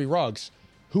Henry Ruggs,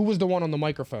 who was the one on the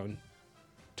microphone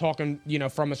talking,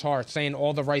 from his heart, saying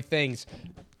all the right things,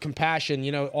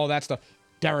 compassion, all that stuff.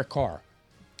 Derek Carr.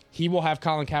 He will have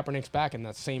Colin Kaepernick's back in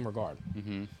that same regard.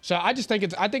 Mm-hmm. So I just think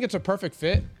it's a perfect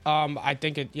fit. I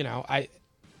think it,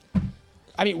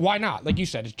 I mean, why not? Like you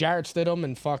said, it's Jarrett Stidham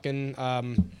and fucking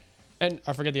and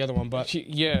I forget the other one, but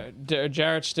Yeah,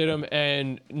 Jarrett Stidham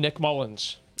and Nick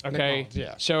Mullins. Okay. Mullins,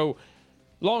 yeah. So,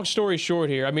 long story short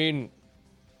here, I mean,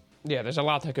 yeah, there's a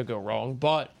lot that could go wrong,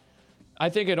 but I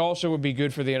think it also would be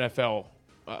good for the NFL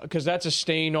because that's a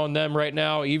stain on them right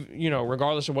now.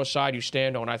 Regardless of what side you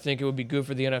stand on, I think it would be good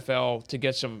for the NFL to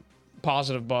get some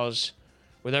positive buzz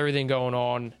with everything going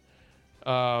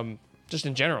on. Just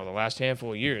in general, the last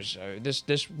handful of years,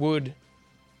 this would,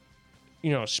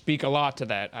 speak a lot to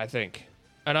that. I think,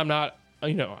 and I'm not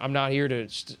here to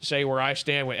say where I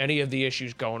stand with any of the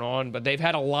issues going on, but they've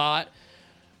had a lot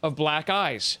of black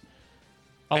eyes.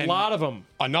 A lot of them.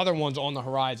 Another one's on the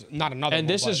horizon. Not another one. And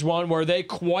this is one where they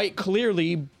quite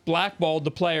clearly blackballed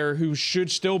the player who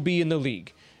should still be in the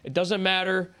league. It doesn't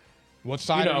matter. What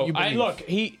side you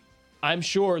believe? I'm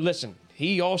sure, listen,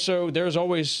 there's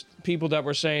always people that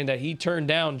were saying that he turned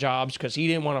down jobs because he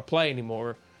didn't want to play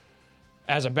anymore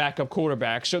as a backup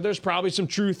quarterback. So there's probably some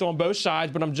truth on both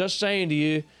sides, but I'm just saying to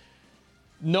you,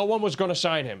 no one was going to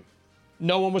sign him.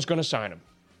 No one was going to sign him.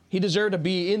 He deserved to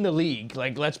be in the league.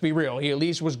 Like, let's be real. He at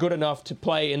least was good enough to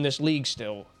play in this league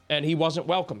still, and he wasn't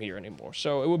welcome here anymore.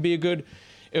 So it would be a good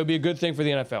thing for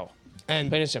the NFL. And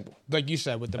plain and simple. Like you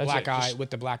said with the That's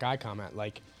black eye comment,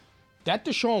 like that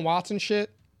Deshaun Watson shit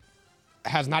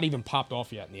has not even popped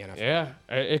off yet in the NFL. Yeah,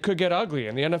 it could get ugly,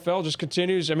 and the NFL just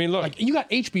continues. I mean, look, Like you got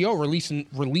HBO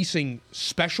releasing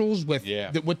specials with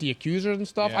the accusers and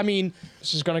stuff. Yeah. I mean,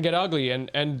 this is going to get ugly, and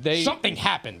they something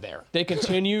happened there. they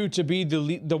continue to be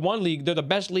the one league. They're the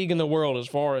best league in the world as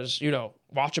far as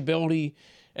watchability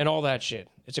and all that shit.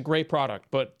 It's a great product,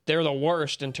 but they're the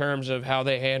worst in terms of how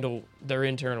they handle their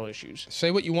internal issues.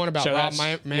 Say what you want about So Rob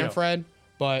that's, Manfred,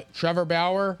 but Trevor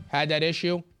Bauer had that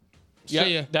issue. Yeah,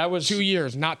 See ya. that was 2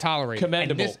 years not tolerated.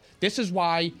 commendable. And this is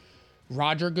why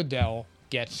Roger Goodell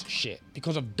gets shit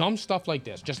because of dumb stuff like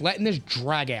this. Just letting this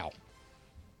drag out.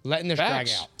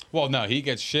 Facts. Well, no, he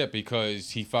gets shit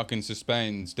because he fucking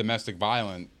suspends domestic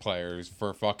violent players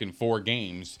for fucking 4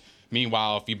 games.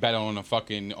 Meanwhile, if you bet on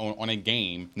a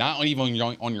game, not even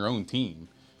on your own team,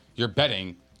 you're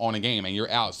betting on a game and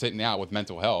you're out sitting out with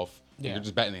mental health. Yeah. You're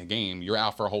just betting a game. You're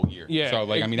out for a whole year. Yeah. So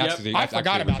that's Yep. I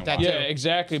forgot about that, too. Yeah,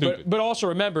 exactly. Stupid. But also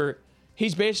remember,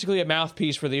 he's basically a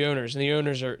mouthpiece for the owners, and the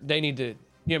owners they need to.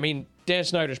 Dan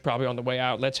Snyder's probably on the way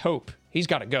out. Let's hope he's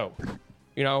got to go.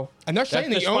 And they're saying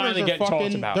That's the owners finally are getting talked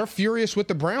fucking, about. they're furious with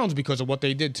the Browns because of what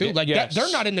they did too. Yes.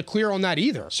 They're not in the clear on that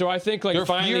either. So I think They're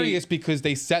finally, furious because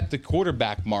they set the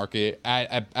quarterback market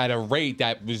at a rate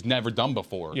that was never done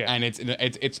before. Yeah. And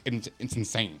it's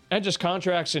insane. and just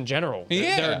contracts in general.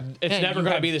 Yeah. It's And never you going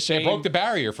to have- be the They same. broke the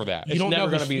barrier for that. It's never know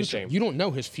gonna his be the future. same. You don't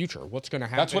know his future. What's going to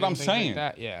happen? That's what I'm and things like saying.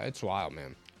 that. Yeah, it's wild,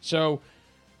 man. So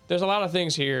there's a lot of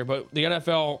things here, but the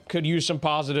NFL could use some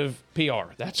positive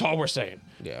PR. That's all we're saying.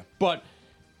 Yeah. But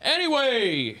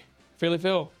anyway, Philly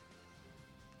Phil,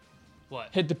 What?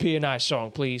 hit the P&I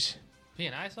song, please.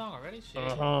 P&I song already? Shit.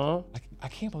 I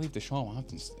can't believe Deshaun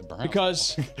Watson's the Browns.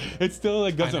 Because it still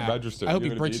like doesn't I know. register. I hope you he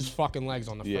know what breaks mean? his fucking legs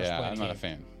on the first play. Yeah, of I'm the not a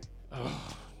game. fan.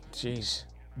 jeez,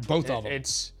 Both of them.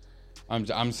 it's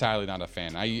I'm sadly not a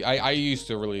fan. I used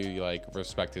to really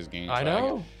respect his game. I but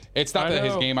know. It's not I that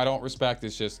his know. game I don't respect.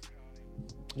 It's just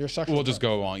You're sexual. we'll just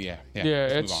go on. Yeah.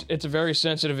 let's move on. it's a very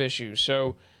sensitive issue.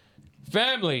 So,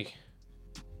 family.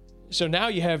 So now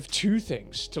you have 2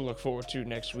 things to look forward to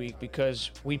next week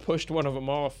because we pushed one of them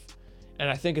off, and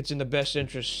I think it's in the best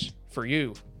interest for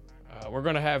you. We're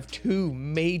going to have 2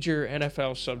 major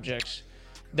NFL subjects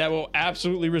that will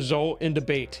absolutely result in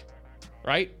debate,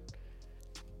 right?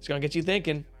 It's going to get you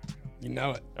thinking, You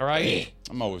know it. all right?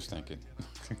 I'm always thinking.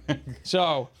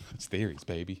 So, It's theories,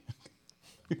 baby.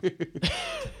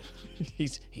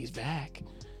 he's back.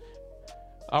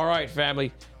 All right,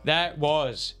 family. That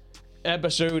was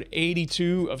episode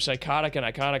 82 of Psychotic and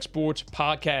Iconic Sports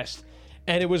Podcast.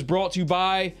 And it was brought to you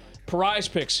by Prize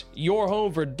Picks, your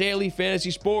home for daily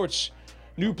fantasy sports.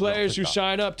 New players who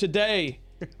sign up today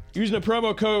using the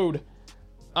promo code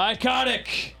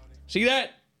ICONIC. See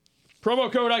that?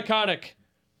 Promo code ICONIC.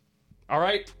 All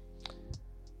right.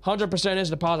 100% is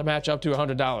deposit match up to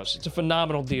 $100. It's a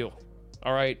phenomenal deal.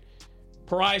 All right.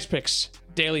 Prize Picks,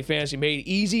 daily fantasy made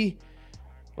easy.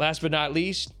 Last but not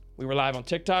least, we were live on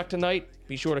TikTok tonight.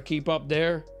 Be sure to keep up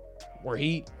there. We're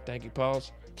heat. Thank you,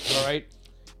 Pauls. All right.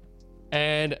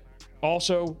 And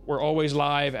also, we're always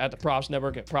live at the Props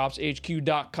Network at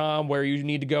propshq.com, where you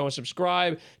need to go and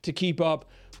subscribe to keep up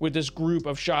with this group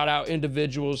of shout-out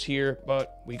individuals here.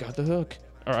 But we got the hook.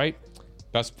 All right.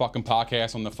 Best fucking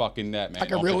podcast on the fucking net, man. I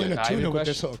can reel in a tuna with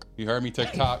this hook. You heard me,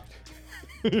 TikTok?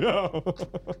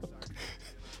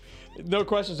 No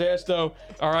questions asked, though.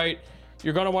 All right.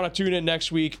 You're going to want to tune in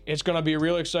next week. It's going to be a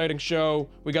real exciting show.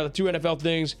 We got the 2 NFL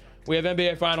things. We have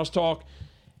NBA Finals talk.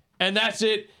 And that's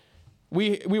it.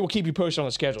 We will keep you posted on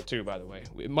the schedule, too, by the way.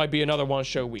 It might be another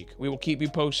one-show week. We will keep you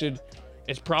posted.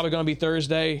 It's probably going to be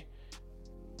Thursday.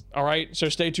 All right? So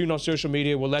stay tuned on social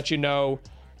media. We'll let you know.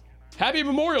 Happy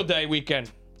Memorial Day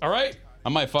weekend. All right? I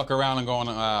might fuck around and go on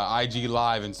IG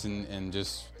Live and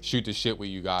just shoot the shit with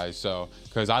you guys. So,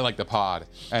 because I like the pod.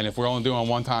 And if we're only doing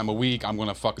one time a week, I'm going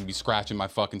to fucking be scratching my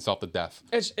fucking self to death.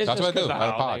 It's that's just what I do. the I have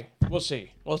a pod. holiday. We'll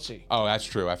see. Oh, that's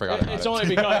true. I forgot about It's it. only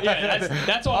because, yeah,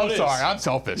 that's all it is. I'm sorry. I'm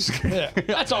selfish. Yeah,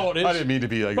 that's all it is. I didn't mean to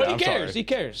be like But that. he I'm cares. sorry. He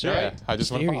cares. Yeah, All right? I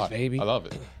just want to Theories, pod. baby. I love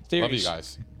it. Love Theories. you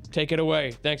guys. Take it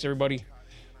away. Thanks, everybody.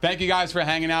 Thank you guys for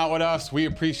hanging out with us. We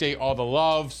appreciate all the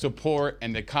love, support,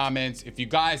 and the comments. If you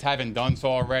guys haven't done so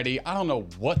already, I don't know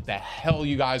what the hell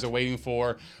you guys are waiting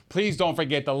for. Please don't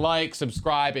forget to like,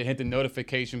 subscribe, and hit the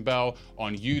notification bell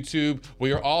on YouTube.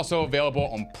 We are also available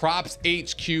on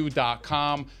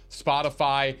propshq.com,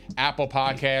 Spotify, Apple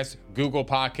Podcasts, Google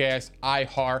Podcasts,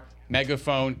 iHeart,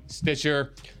 Megaphone,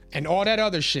 Stitcher, And all that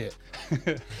other shit.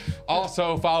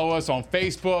 Also, follow us on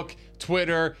Facebook,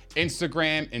 Twitter,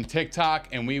 Instagram, and TikTok.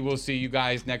 And we will see you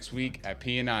guys next week at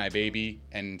P&I, baby.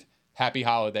 And happy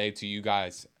holiday to you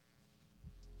guys.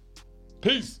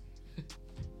 Peace.